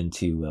and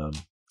to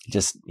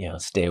just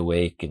stay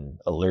awake and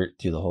alert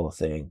through the whole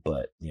thing.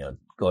 But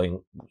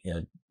going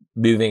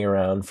moving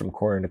around from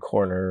corner to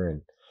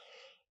corner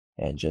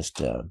and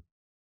just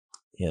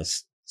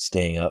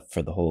staying up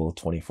for the whole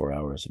 24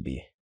 hours would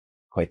be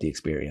quite the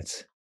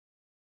experience.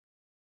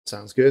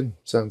 Sounds good.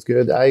 Sounds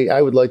good.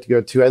 I would like to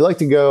go too. I'd like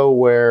to go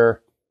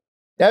where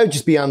that would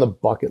just be on the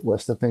bucket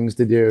list of things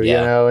to do,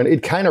 and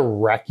it'd kind of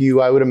wreck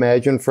you, I would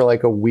imagine, for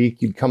like a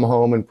week. You'd come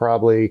home and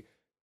probably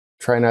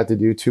try not to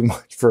do too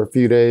much for a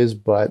few days,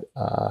 but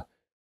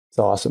it's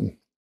awesome.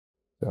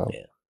 So,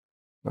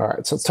 all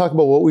right. So let's talk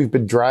about what we've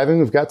been driving.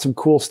 We've got some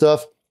cool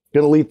stuff.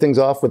 Going to lead things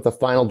off with the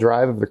final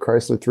drive of the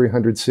Chrysler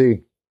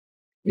 300C.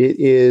 It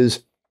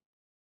is,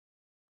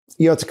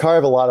 it's a car I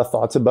have a lot of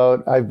thoughts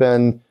about.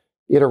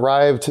 It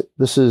arrived,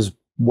 this is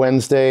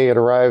Wednesday. It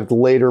arrived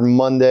later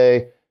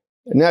Monday.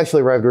 And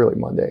actually arrived early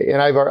Monday.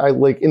 And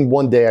in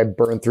one day, I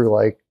burned through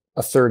like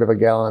a third of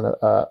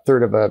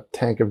a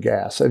tank of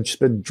gas. I've just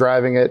been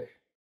driving it.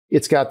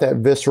 It's got that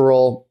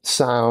visceral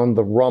sound,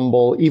 the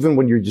rumble, even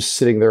when you're just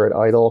sitting there at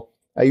idle.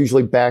 I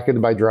usually back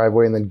into my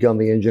driveway and then gun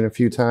the engine a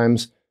few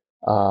times.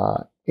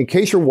 In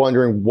case you're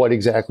wondering what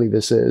exactly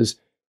this is,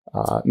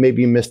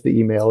 maybe you missed the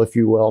email, if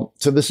you will.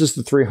 So this is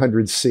the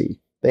 300C.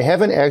 They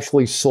haven't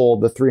actually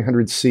sold the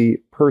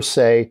 300C per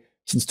se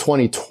since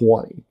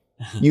 2020.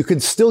 You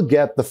could still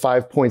get the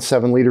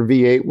 5.7 liter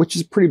V8, which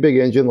is a pretty big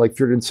engine, like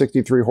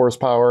 363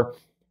 horsepower,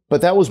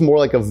 but that was more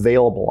like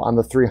available on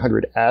the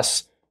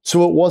 300S.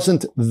 So it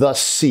wasn't the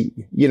C,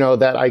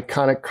 that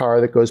iconic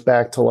car that goes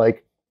back to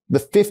like the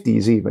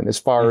 50s even, as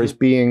far as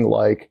being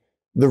like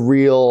the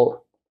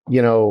real,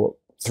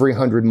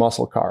 300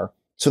 muscle car.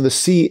 So the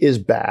C is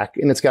back,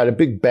 and it's got a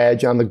big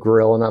badge on the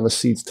grille and on the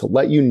seats to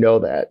let you know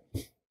that.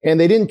 And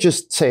they didn't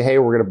just say, hey,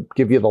 we're going to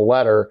give you the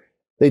letter.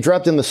 They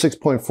dropped in the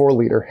 6.4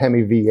 liter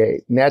Hemi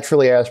V8,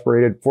 naturally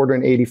aspirated,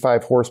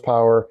 485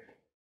 horsepower.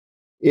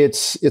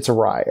 It's a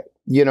riot.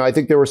 I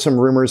think there were some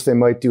rumors they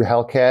might do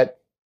Hellcat.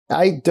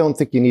 I don't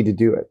think you need to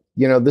do it.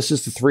 This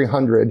is the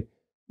 300.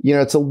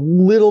 It's a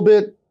little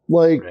bit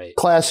like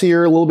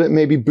classier, a little bit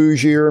maybe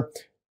bougier.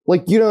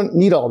 Like, you don't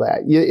need all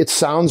that. It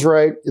sounds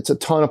right. It's a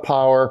ton of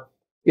power.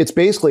 It's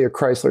basically a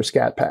Chrysler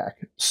Scat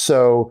Pack.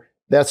 So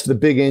that's the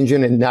big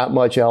engine and not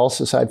much else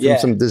aside from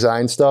some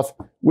design stuff,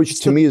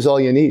 which to me is all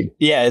you need.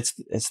 Yeah,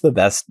 it's the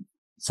best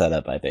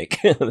setup, I think.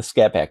 The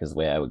Scat Pack is the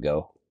way I would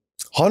go.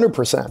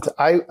 100%.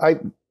 I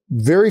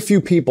very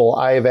few people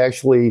I have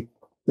actually,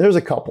 there's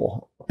a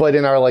couple, but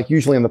in our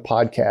usually in the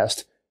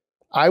podcast,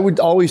 I would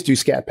always do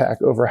Scat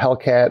Pack over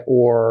Hellcat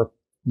or,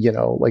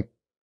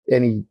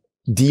 any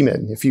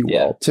Demon, if you will.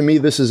 Yeah. To me,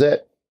 this is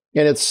it.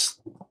 And it's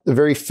a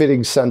very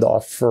fitting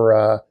send-off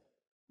for,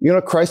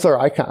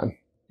 Chrysler icon.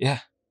 Yeah.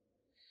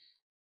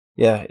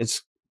 Yeah,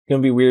 it's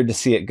going to be weird to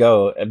see it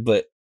go,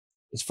 but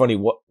it's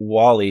funny.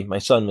 Wally, my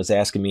son, was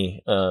asking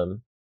me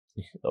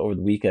over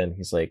the weekend.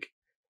 He's like,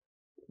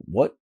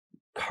 what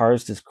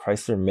cars does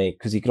Chrysler make?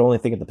 Because he could only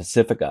think of the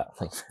Pacifica.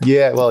 Like,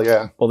 yeah, well,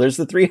 yeah. Well, there's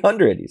the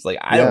 300. He's like,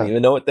 I don't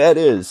even know what that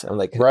is. I'm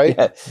like, right,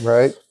 yeah.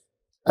 Right.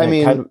 I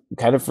mean,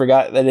 kind of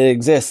forgot that it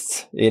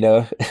exists,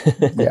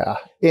 Yeah.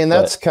 And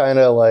that's kind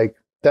of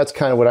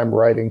what I'm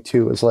writing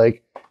too, is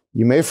like,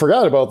 you may have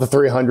forgot about the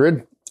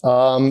 300.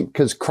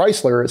 Because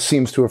Chrysler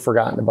seems to have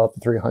forgotten about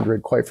the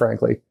 300, quite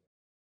frankly.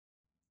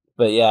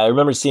 But yeah, I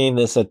remember seeing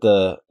this at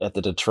the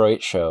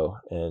Detroit show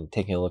and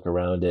taking a look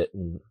around it,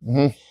 and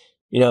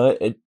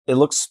it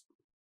looks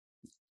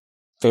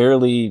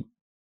fairly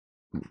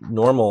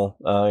normal.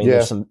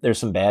 There's some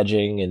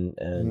badging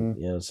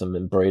and some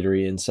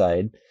embroidery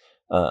inside.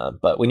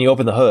 But when you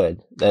open the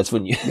hood, that's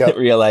when you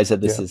realize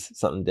that this is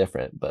something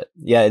different. But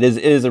yeah, it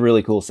is a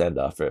really cool send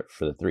off for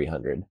the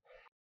 300.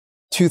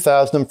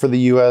 2,000 for the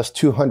US,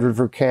 200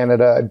 for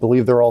Canada. I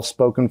believe they're all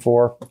spoken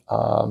for.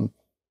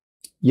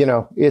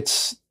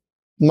 It's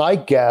my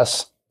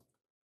guess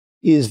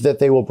is that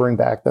they will bring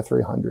back the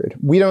 300.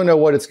 We don't know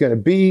what it's going to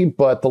be,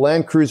 but the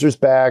Land Cruiser's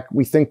back.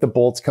 We think the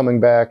Bolt's coming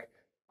back.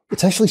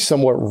 It's actually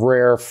somewhat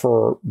rare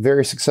for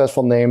very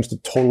successful names to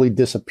totally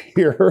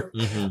disappear.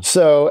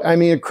 So,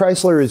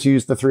 Chrysler has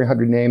used the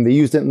 300 name. They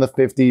used it in the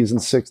 50s and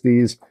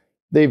 60s.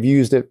 They've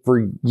used it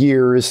for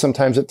years.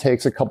 Sometimes it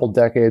takes a couple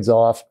decades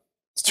off.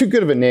 It's too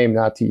good of a name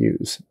not to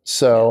use.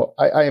 So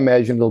I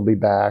imagine it'll be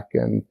back.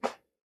 And,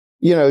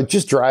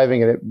 just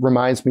driving it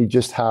reminds me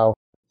just how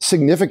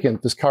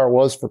significant this car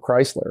was for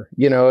Chrysler.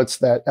 It's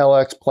that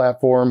LX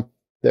platform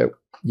that,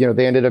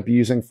 they ended up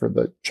using for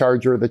the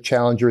Charger, the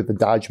Challenger, the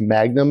Dodge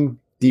Magnum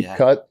deep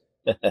cut.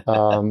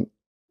 I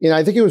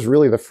think it was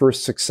really the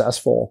first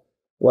successful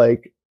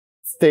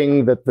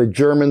thing that the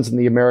Germans and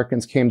the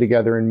Americans came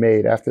together and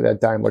made after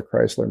that Daimler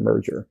Chrysler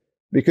merger.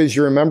 Because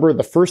you remember one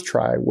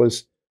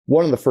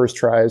of the first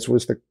tries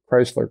was the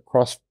Chrysler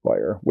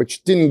Crossfire,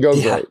 which didn't go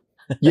great.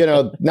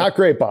 Not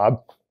great,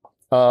 Bob.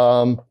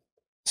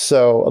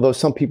 So, although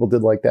some people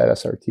did like that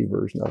SRT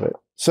version of it.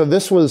 So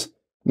this was,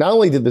 not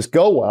only did this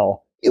go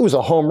well, it was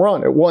a home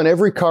run. It won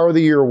every Car of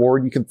the Year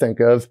award you could think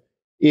of.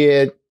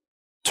 It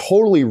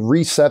totally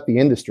reset the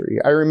industry.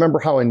 I remember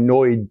how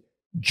annoyed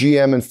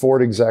GM and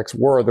Ford execs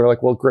were. They're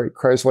like, well, great,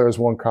 Chrysler has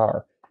one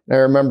car. And I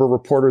remember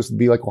reporters would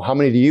be like, well, how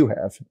many do you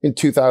have in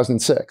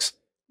 2006?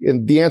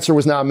 And the answer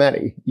was not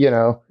many,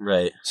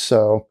 Right.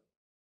 So,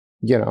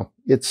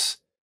 it's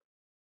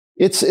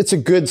a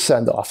good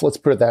send off. Let's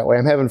put it that way.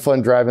 I'm having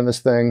fun driving this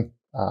thing.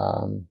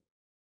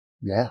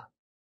 Yeah.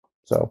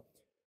 So,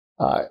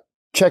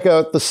 check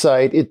out the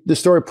site. The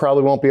story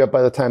probably won't be up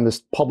by the time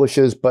this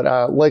publishes,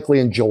 but likely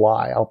in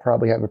July, I'll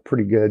probably have a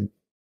pretty good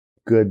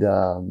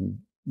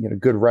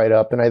write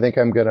up. And I think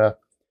I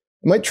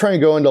might try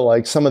and go into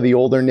like some of the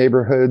older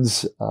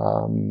neighborhoods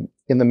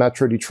in the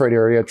Metro Detroit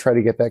area, try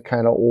to get that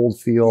kind of old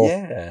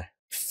feel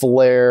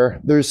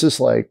flair. There's this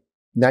like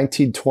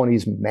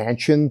 1920s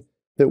mansion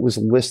that was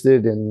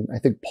listed in, I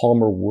think,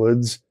 Palmer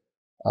Woods,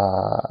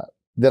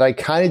 that I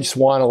kind of just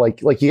want to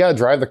like you got to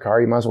drive the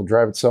car. You might as well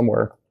drive it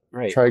somewhere.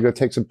 Right. Try to go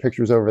take some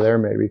pictures over there,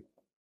 maybe.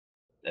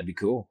 That'd be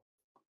cool.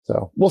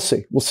 So we'll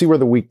see. We'll see where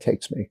the week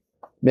takes me.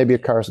 Maybe a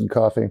cars and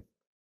coffee.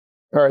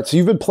 All right. So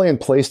you've been playing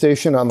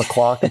PlayStation on the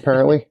clock,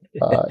 apparently,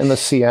 in the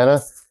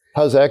Sienna.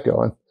 How's that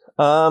going?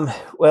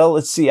 Well,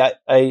 let's see.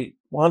 I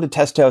wanted to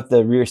test out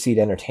the rear seat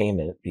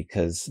entertainment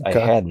because I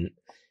hadn't.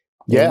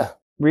 Yeah.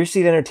 Rear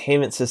seat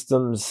entertainment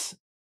systems,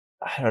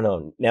 I don't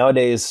know.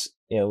 Nowadays,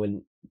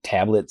 when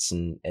tablets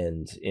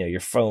and your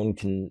phone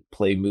can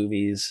play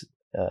movies,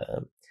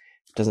 it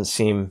doesn't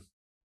seem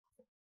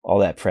all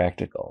that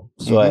practical.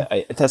 So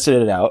I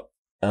tested it out.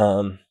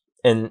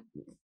 And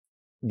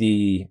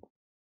the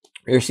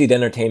rear seat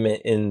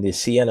entertainment in the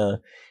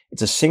Sienna,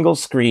 it's a single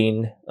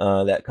screen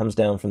that comes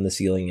down from the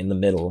ceiling in the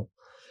middle.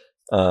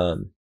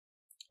 And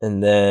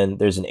then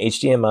there's an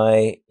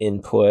HDMI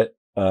input.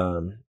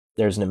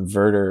 There's an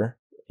inverter,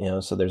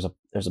 so there's a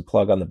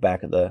plug on the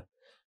back of the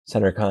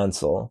center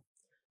console.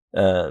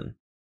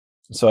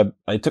 So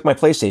I took my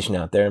PlayStation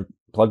out there and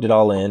plugged it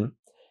all in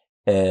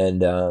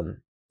and,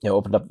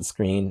 opened up the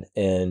screen,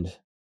 and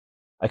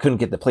I couldn't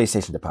get the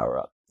PlayStation to power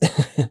up.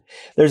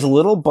 There's a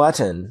little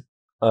button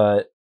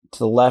to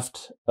the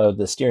left of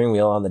the steering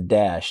wheel on the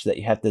dash that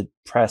you have to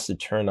press to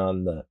turn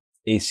on the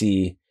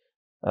AC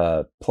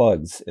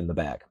plugs in the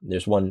back.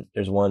 There's one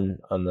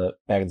on the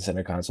back of the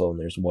center console, and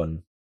there's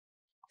one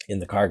in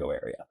the cargo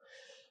area.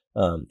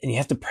 And you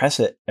have to press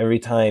it every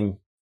time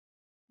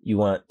you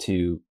want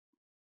to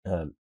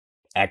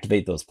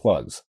activate those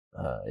plugs.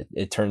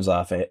 It turns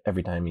off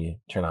every time you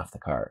turn off the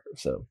car.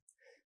 So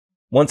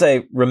once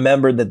I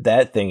remembered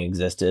that thing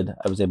existed,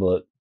 I was able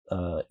to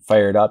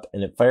fire it up,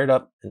 and it fired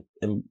up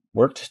and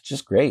worked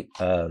just great.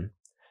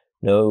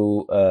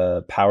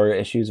 No power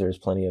issues. There's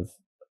plenty of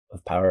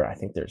power. I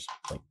think there's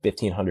like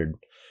 1,500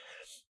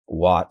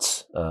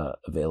 watts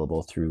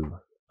available through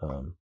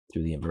the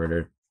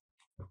inverter,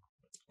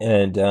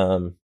 and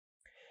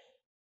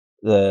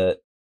the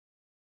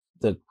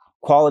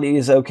quality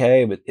is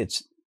okay, but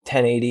it's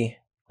 1080.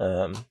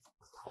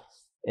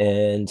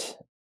 And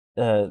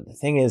the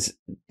thing is,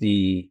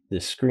 the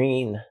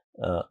screen,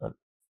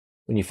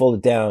 when you fold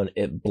it down,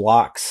 it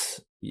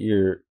blocks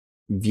your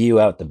view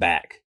out the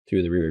back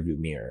through the rear view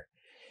mirror.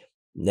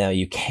 Now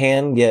you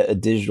can get a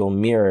digital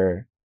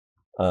mirror,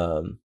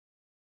 the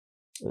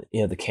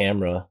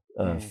camera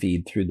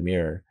feed through the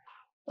mirror,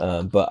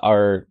 but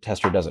our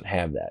tester doesn't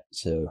have that.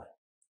 So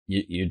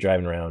you're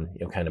driving around,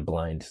 kind of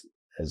blind,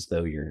 as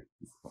though you're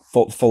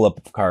full up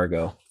of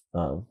cargo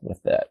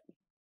with that.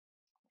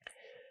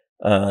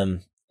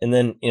 And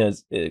then,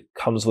 it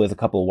comes with a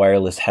couple of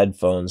wireless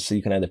headphones, so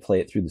you can either play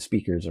it through the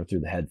speakers or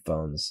through the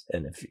headphones.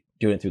 And if you're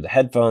doing it through the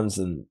headphones,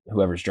 then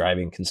whoever's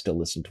driving can still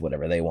listen to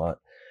whatever they want.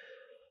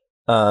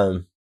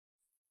 But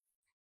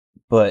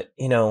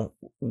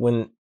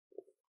when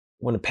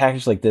a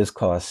package like this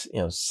costs,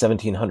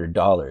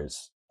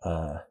 $1,700,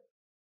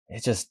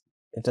 it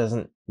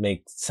doesn't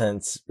make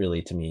sense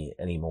really to me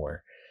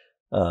anymore.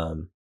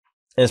 And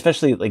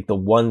especially like the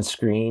one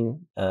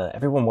screen,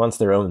 everyone wants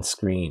their own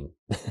screen.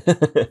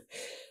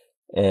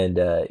 And,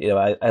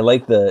 I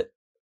like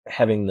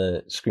having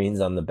the screens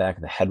on the back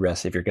of the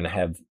headrest. If you're going to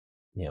have,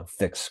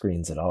 fixed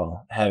screens at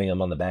all, having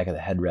them on the back of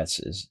the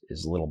headrest is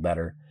a little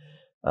better.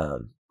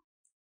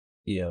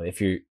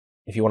 If you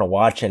want to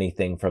watch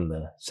anything from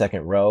the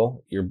second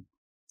row,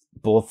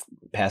 both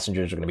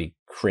passengers are going to be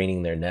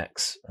craning their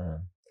necks,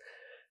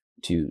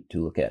 to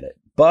look at it.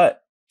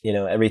 But,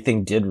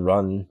 everything did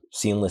run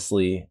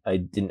seamlessly. I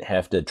didn't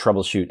have to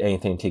troubleshoot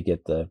anything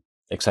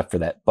except for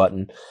that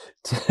button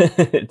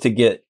to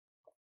get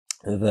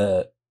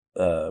the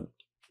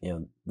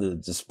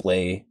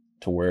display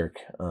to work.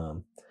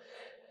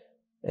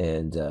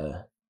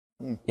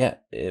 Yeah,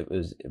 it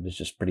was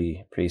just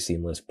pretty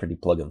seamless, pretty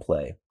plug and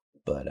play.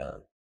 But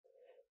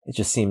it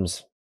just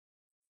seems,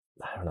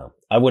 I don't know.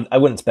 I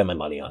wouldn't spend my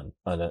money on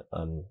a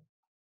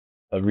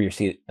rear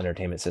seat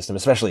entertainment system,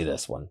 especially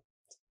this one.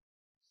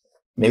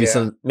 Maybe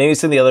some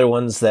of the other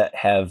ones that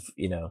have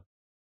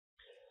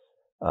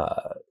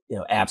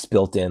apps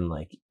built in,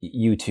 like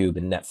YouTube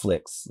and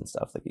Netflix and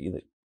stuff, like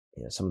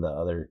some of the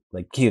other,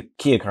 like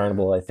Kia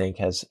Carnival, I think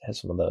has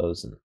some of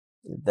those, and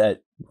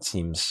that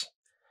seems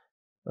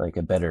like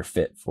a better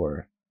fit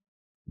for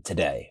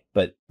today.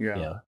 But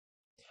I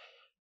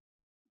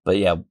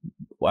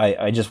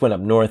just went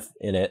up north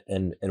in it,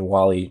 and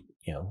Wally,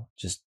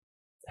 just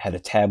had a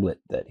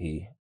tablet that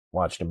he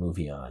watched a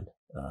movie on,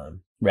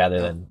 rather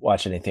than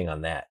watch anything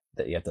on that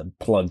you have to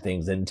plug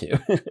things into.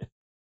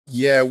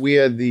 Yeah, we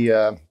had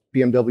the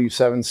BMW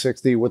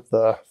 760 with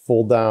the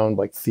fold down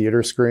like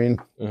theater screen,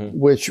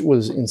 which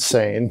was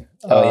insane.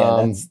 Oh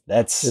yeah,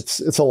 that's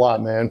it's a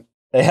lot, man.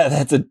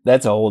 Yeah,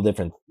 that's a whole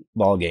different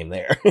ball game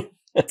there.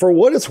 For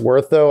what it's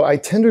worth, though, I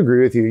tend to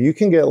agree with you. You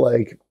can get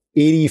like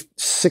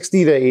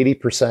 60 to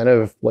 80%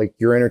 of like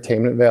your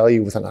entertainment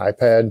value with an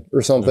iPad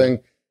or something.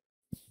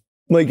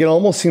 Like it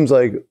almost seems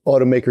like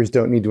automakers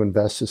don't need to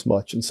invest as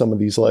much in some of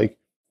these like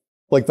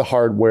the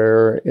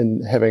hardware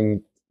and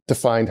having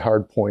defined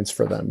hard points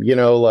for them. You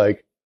know,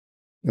 like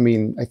I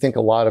mean, I think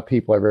a lot of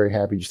people are very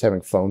happy just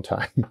having phone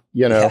time.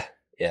 You know,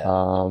 yeah.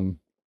 So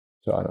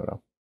I don't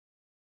know.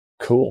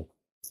 Cool.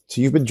 So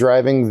you've been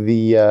driving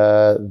the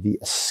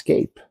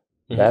Escape.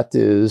 That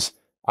is,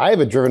 I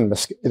haven't driven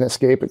an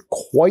Escape in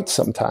quite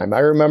some time. I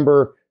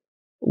remember,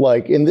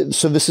 like,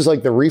 so this is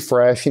like the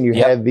refresh, and you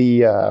had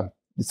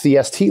it's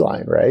the ST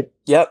line, right?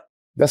 Yep.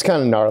 That's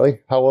kind of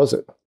gnarly. How was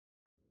it?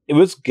 It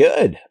was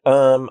good.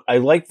 I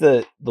like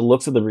the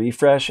looks of the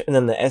refresh, and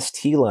then the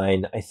ST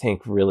line, I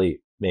think,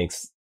 really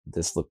makes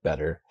this look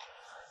better.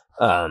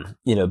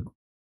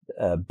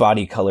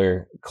 Body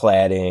color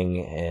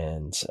cladding,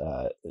 and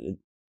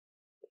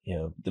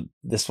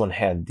this one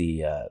had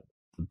the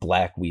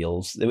black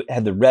wheels. It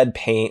had the red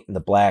paint and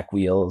the black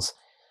wheels.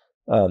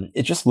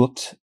 It just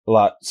looked a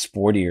lot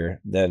sportier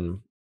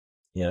than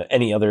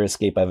any other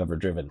Escape I've ever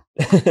driven.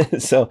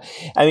 So,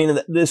 I mean,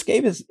 the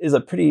Escape is a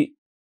pretty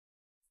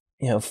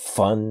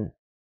fun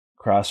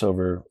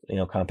crossover,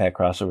 compact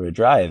crossover to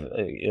drive.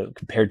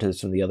 Compared to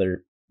some of the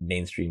other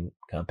mainstream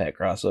compact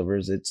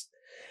crossovers, it's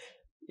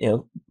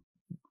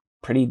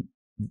pretty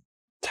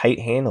tight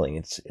handling.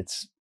 It's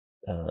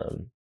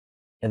and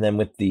then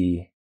with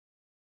the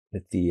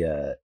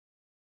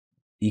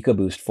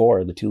EcoBoost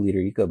 4, the 2-liter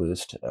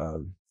EcoBoost,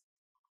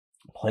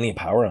 plenty of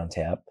power on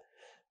tap.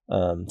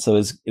 So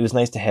it was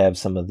nice to have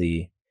some of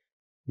the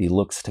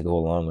looks to go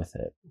along with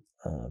it.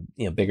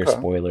 Bigger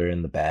spoiler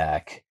in the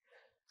back,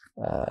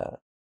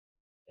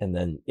 and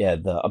then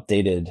the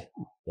updated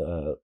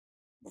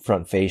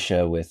front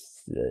fascia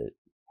with the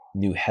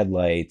new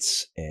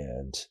headlights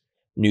and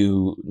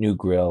new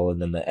grille,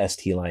 and then the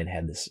ST line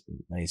had this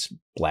nice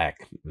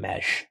black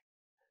mesh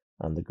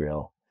on the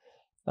grille.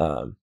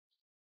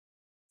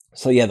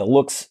 So the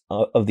looks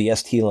of the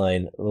ST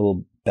line, a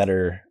little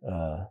better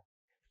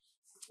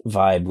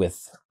vibe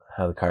with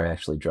how the car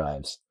actually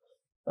drives.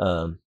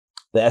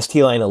 The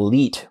ST line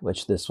Elite,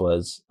 which this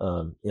was,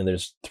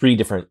 there's 3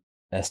 different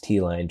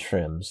ST line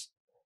trims.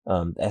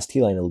 The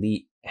ST line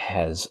Elite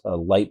has a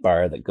light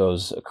bar that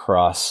goes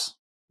across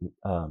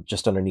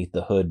just underneath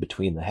the hood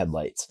between the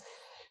headlights,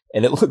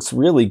 and it looks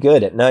really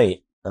good at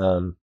night.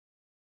 And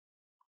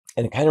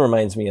it kind of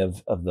reminds me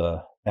of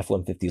the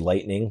F-150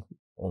 Lightning,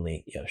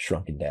 only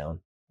shrunken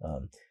down.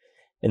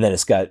 And then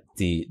it's got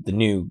the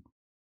new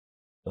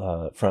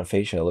front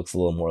fascia looks a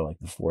little more like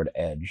the Ford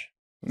Edge.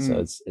 So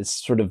it's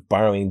sort of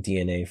borrowing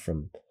DNA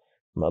from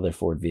other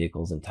Ford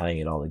vehicles and tying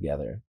it all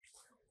together.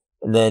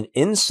 And then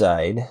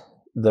inside,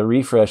 the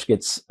refresh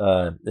gets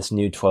this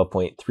new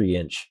 12.3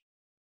 inch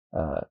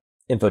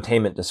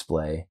infotainment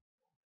display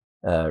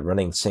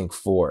running Sync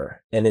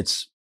 4, and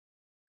it's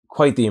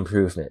quite the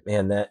improvement.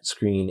 Man, that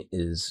screen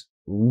is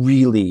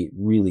really,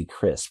 really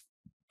crisp.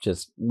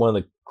 Just one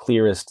of the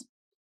clearest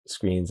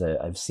screens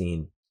I've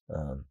seen,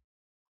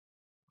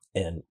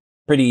 and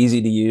pretty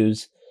easy to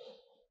use.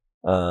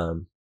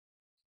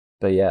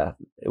 But yeah,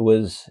 it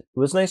was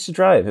nice to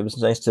drive. It was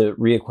nice to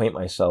reacquaint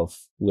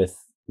myself with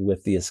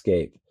the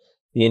Escape.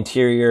 The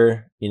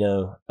interior,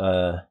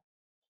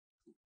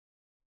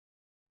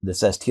 this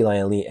ST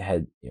line Elite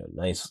had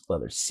nice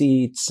leather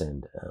seats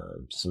and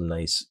some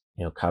nice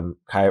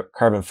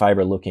carbon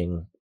fiber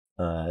looking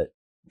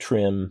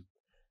trim.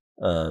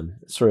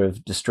 Sort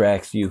of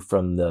distracts you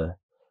from the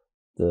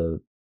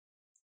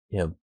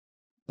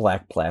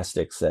black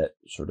plastics that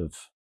sort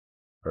of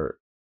are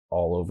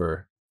all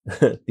over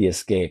the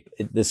Escape.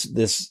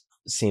 This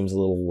seems a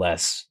little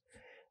less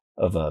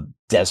of a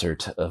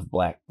desert of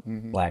black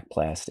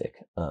plastic.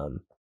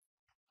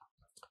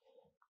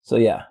 So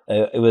yeah,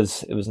 it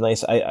was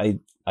nice. I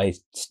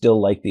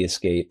still like the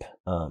Escape.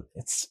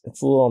 It's a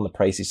little on the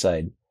pricey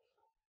side,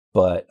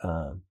 but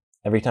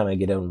every time I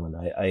get in one,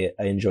 I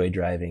enjoy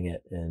driving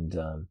it, and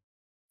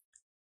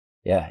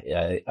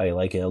I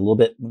like it a little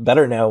bit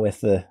better now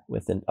with the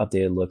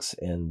updated looks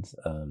and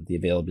the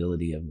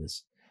availability of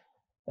this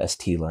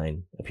ST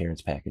line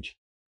appearance package.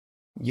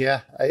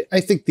 Yeah, I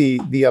think the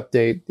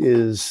update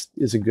is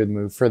a good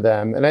move for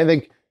them, and I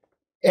think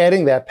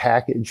adding that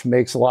package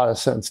makes a lot of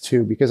sense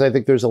too, because I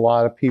think there's a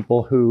lot of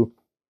people who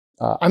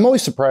I'm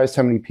always surprised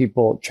how many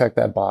people check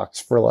that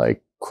box for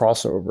like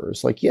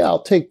crossovers. Like, yeah,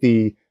 I'll take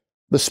the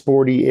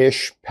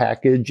sporty-ish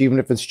package, even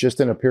if it's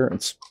just an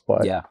appearance.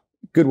 But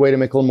good way to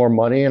make a little more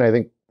money, and I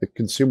think the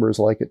consumers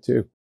like it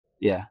too.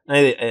 Yeah,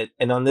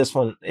 and on this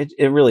one,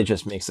 it really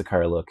just makes the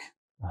car look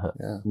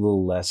a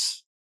little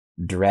less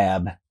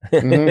drab.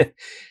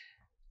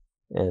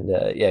 And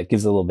yeah, it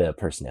gives a little bit of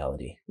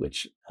personality,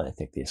 which I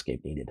think the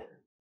Escape needed.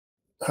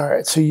 All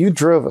right. So you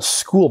drove a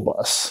school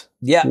bus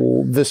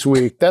this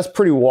week. That's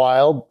pretty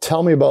wild.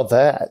 Tell me about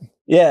that.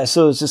 Yeah.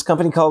 So it's this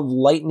company called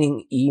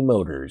Lightning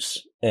eMotors,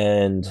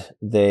 and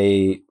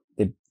they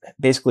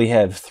basically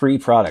have 3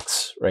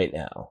 products right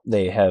now.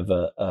 They have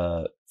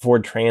a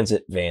Ford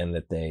Transit van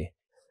that they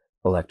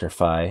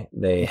electrify.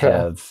 They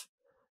have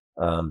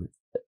a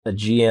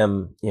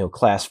GM,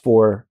 Class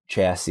 4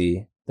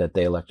 chassis that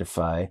they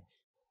electrify,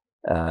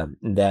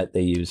 that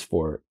they use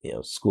for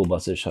school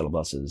buses, shuttle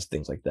buses,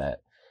 things like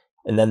that.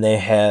 And then they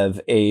have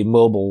a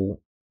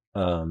mobile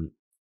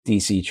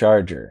DC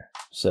charger.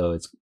 So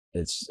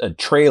it's a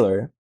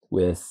trailer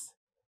with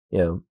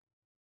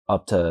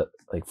up to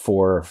like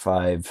 4 or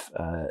 5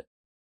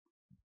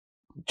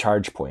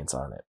 charge points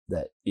on it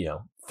that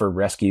for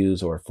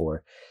rescues, or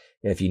for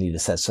if you need to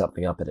set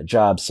something up at a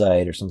job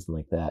site or something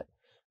like that,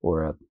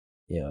 or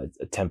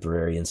a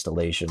temporary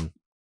installation.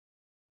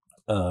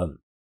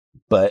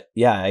 But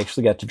yeah, I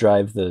actually got to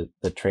drive the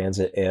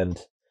Transit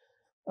and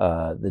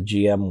the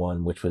GM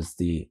one, which was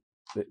in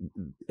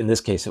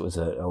this case, it was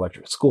an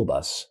electric school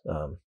bus,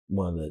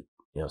 one of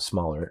the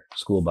smaller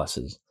school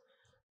buses.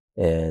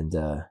 And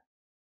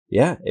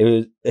yeah, it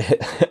was.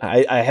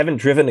 I haven't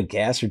driven a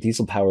gas or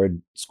diesel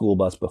powered school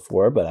bus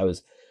before, but I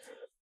was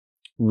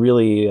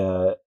really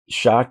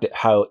shocked at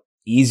how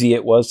easy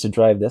it was to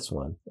drive this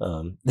one.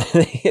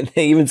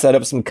 They even set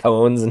up some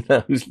cones, and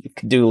you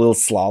could do a little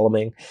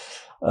slaloming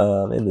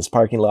in this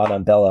parking lot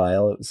on Belle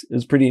Isle. It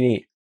was pretty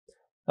neat.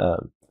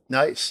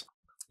 Nice.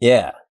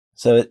 Yeah.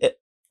 So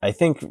I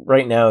think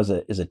right now is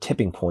a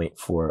tipping point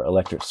for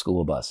electric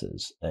school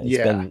buses.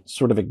 It's been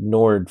sort of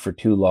ignored for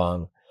too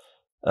long,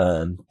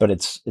 but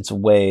it's a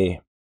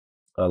way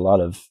a lot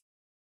of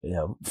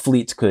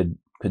fleets could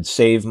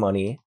save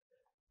money.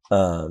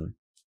 In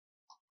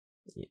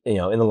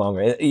the long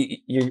run,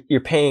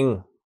 you're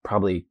paying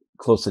probably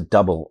close to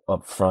double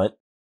up front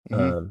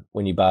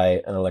when you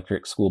buy an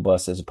electric school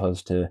bus as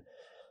opposed to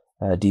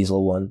a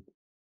diesel one.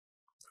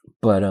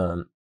 But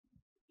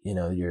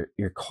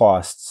your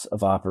costs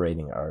of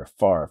operating are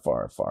far,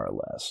 far, far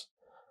less.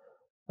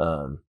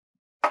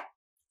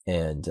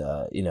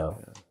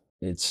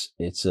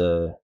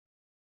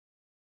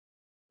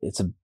 It's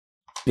a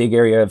big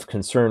area of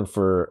concern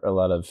for a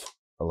lot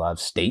of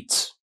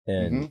states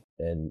and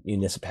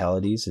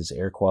municipalities is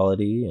air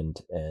quality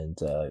and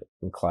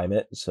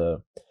climate.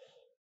 So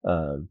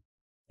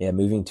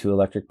moving to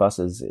electric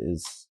buses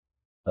is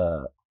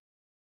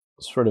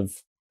sort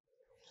of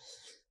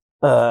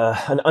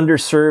an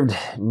underserved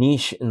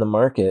niche in the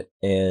market,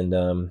 and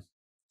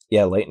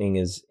Lightning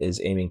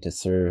is aiming to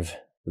serve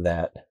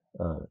that,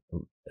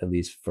 at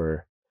least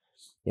for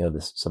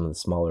some of the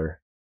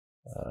smaller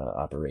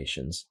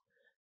operations.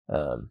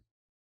 But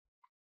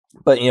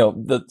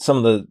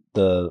some of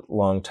the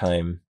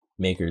longtime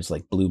makers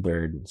like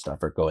Bluebird and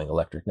stuff are going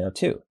electric now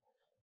too.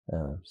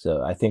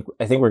 So I think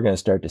we're going to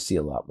start to see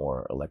a lot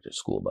more electric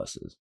school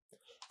buses.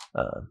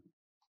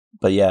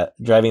 But yeah,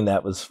 driving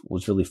that was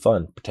really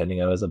fun. Pretending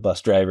I was a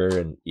bus driver,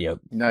 and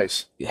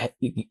nice.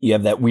 You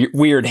have that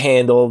weird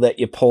handle that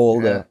you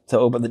pull to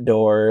open the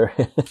door.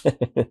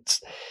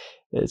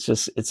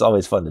 It's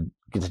always fun to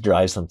get to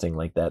drive something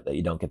like that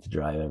you don't get to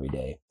drive every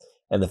day.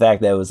 And the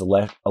fact that it was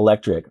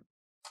electric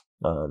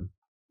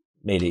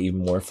made it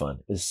even more fun.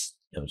 It's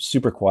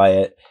super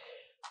quiet.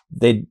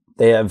 They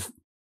have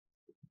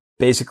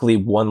basically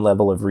one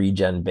level of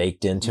regen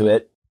baked into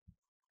it.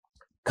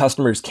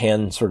 Customers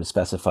can sort of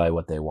specify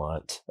what they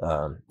want,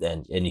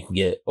 and you can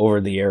get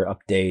over the air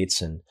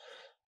updates. And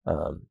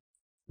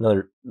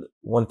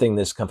one thing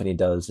this company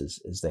does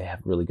is they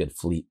have really good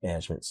fleet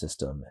management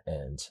system,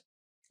 and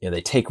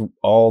they take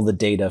all the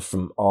data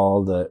from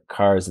all the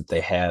cars that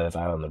they have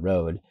out on the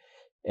road,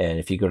 and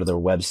if you go to their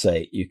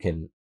website, you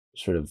can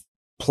sort of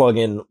plug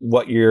in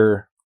what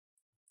your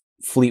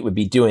fleet would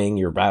be doing,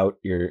 your route,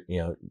 your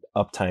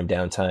uptime,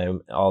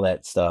 downtime, all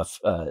that stuff,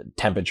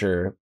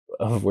 temperature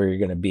of where you're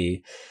going to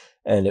be,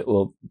 and it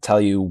will tell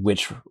you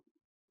which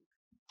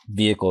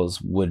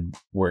vehicles would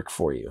work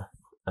for you.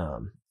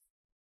 And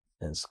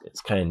it's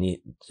kind of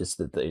neat just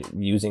that they're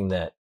using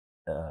that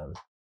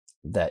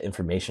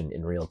information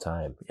in real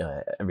time.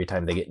 Every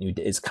time they get new,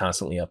 it's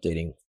constantly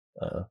updating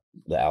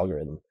the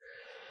algorithm.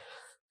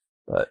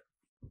 But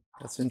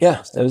that's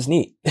interesting. That was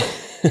neat.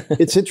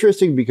 It's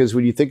interesting because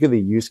when you think of the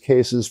use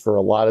cases for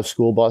a lot of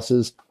school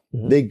buses,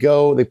 they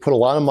put a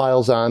lot of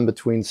miles on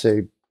between,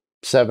 say,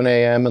 7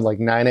 a.m. and like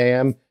 9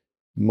 a.m.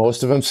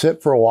 Most of them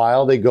sit for a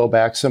while. They go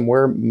back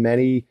somewhere.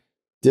 Many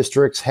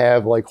districts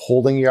have like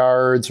holding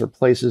yards or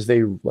places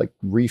they like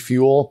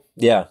refuel.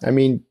 Yeah. I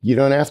mean, you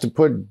don't have to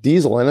put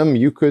diesel in them.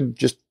 You could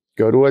just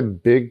go to a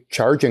big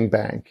charging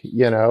bank,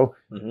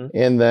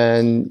 and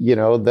then,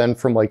 then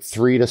from like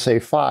 3 to say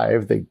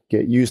 5, they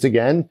get used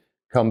again,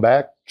 come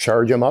back,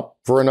 charge them up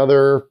for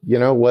another,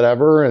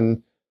 whatever.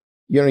 And,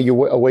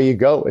 away you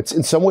go. It's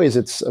in some ways,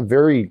 it's a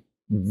very,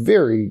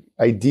 very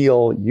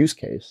ideal use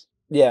case.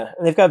 Yeah,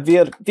 and they've got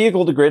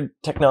vehicle to grid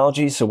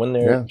technology, so when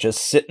they're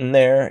just sitting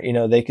there,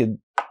 they could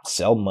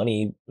sell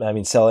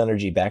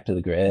energy back to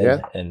the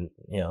grid, and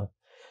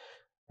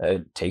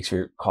it takes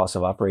your cost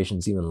of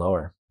operations even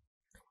lower.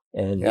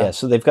 And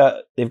so they've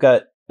got in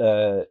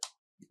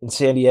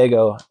San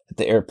Diego at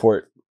the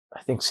airport,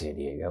 I think San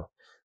Diego,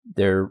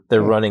 they're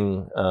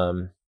running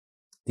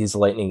these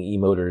Lightning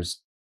eMotors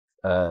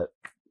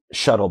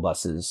shuttle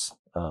buses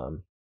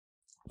from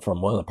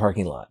one of the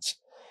parking lots.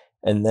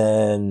 And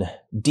then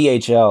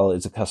DHL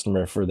is a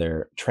customer for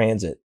their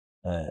transit,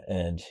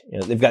 and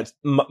they've got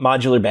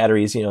modular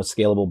batteries,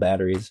 scalable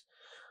batteries,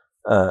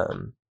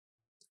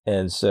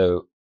 and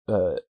so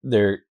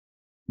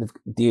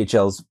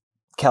DHL's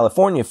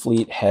California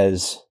fleet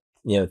has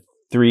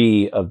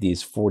 3 of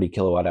these 40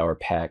 kilowatt hour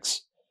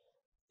packs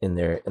in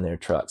their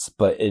trucks,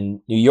 but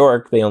in New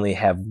York they only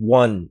have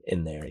 1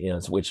 in there,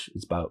 which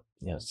is about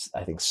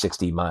I think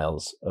 60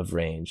 miles of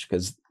range,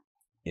 because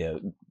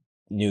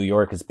New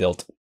York is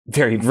built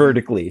very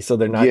vertically, so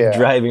they're not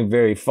driving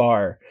very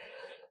far,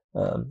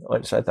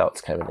 which I thought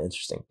was kind of an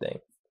interesting thing.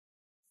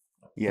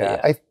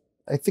 I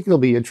think it'll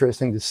be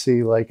interesting to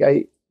see, like,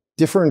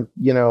 different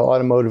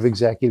automotive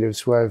executives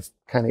who I've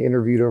kind of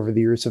interviewed over the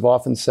years have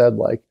often said,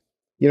 like,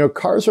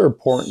 cars are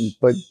important,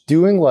 but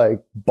doing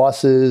like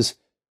buses,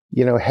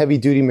 heavy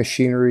duty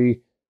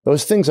machinery,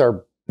 those things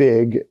are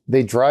big,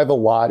 they drive a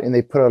lot, and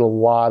they put out a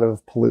lot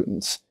of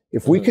pollutants.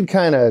 If we could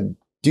kind of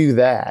do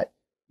that,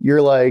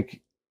 you're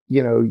like,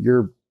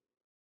 you're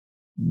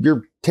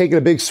taking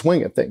a big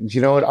swing at things,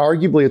 and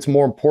arguably it's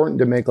more important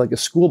to make like a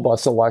school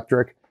bus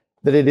electric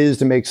than it is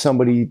to make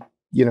somebody,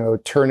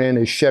 turn in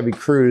a Chevy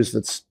Cruze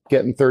that's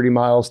getting 30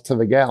 miles to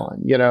the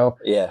gallon,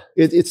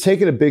 It's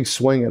taking a big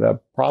swing at a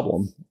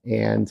problem,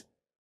 and,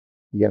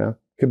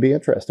 could be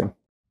interesting.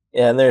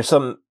 Yeah. And there's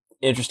some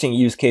interesting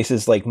use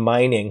cases like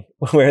mining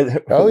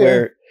where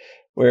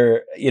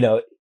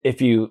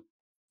if you,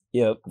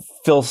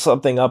 fill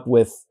something up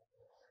with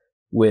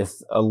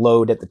a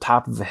load at the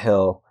top of a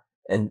hill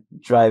and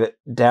drive it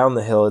down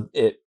the hill,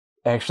 it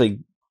actually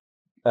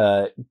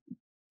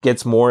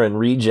gets more in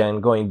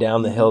regen going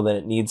down the hill than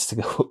it needs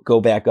to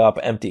go back up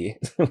empty.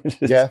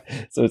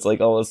 So it's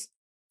like almost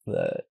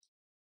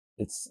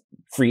it's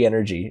free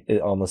energy.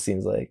 It almost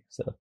seems like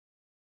so.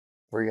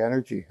 Free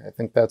energy. I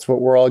think that's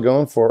what we're all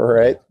going for,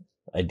 right?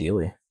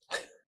 Ideally.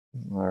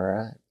 All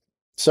right.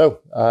 So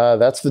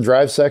that's the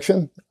drive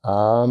section,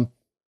 and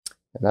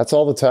that's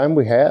all the time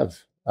we have.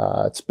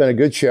 It's been a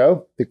good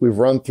show. I think we've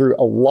run through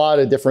a lot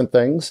of different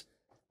things.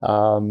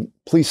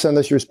 Please send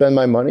us your Spend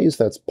My Monies.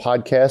 That's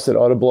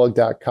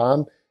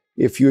podcast@autoblog.com.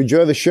 If you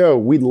enjoy the show,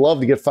 we'd love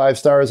to get 5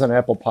 stars on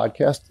Apple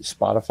Podcasts,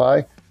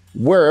 Spotify,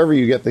 wherever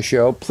you get the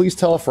show. Please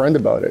tell a friend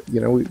about it.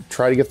 We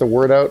try to get the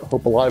word out.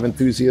 Hope a lot of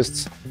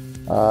enthusiasts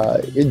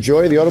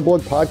enjoy the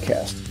Autoblog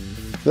Podcast.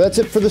 So that's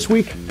it for this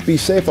week. Be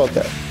safe out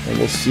there, and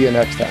we'll see you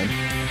next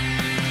time.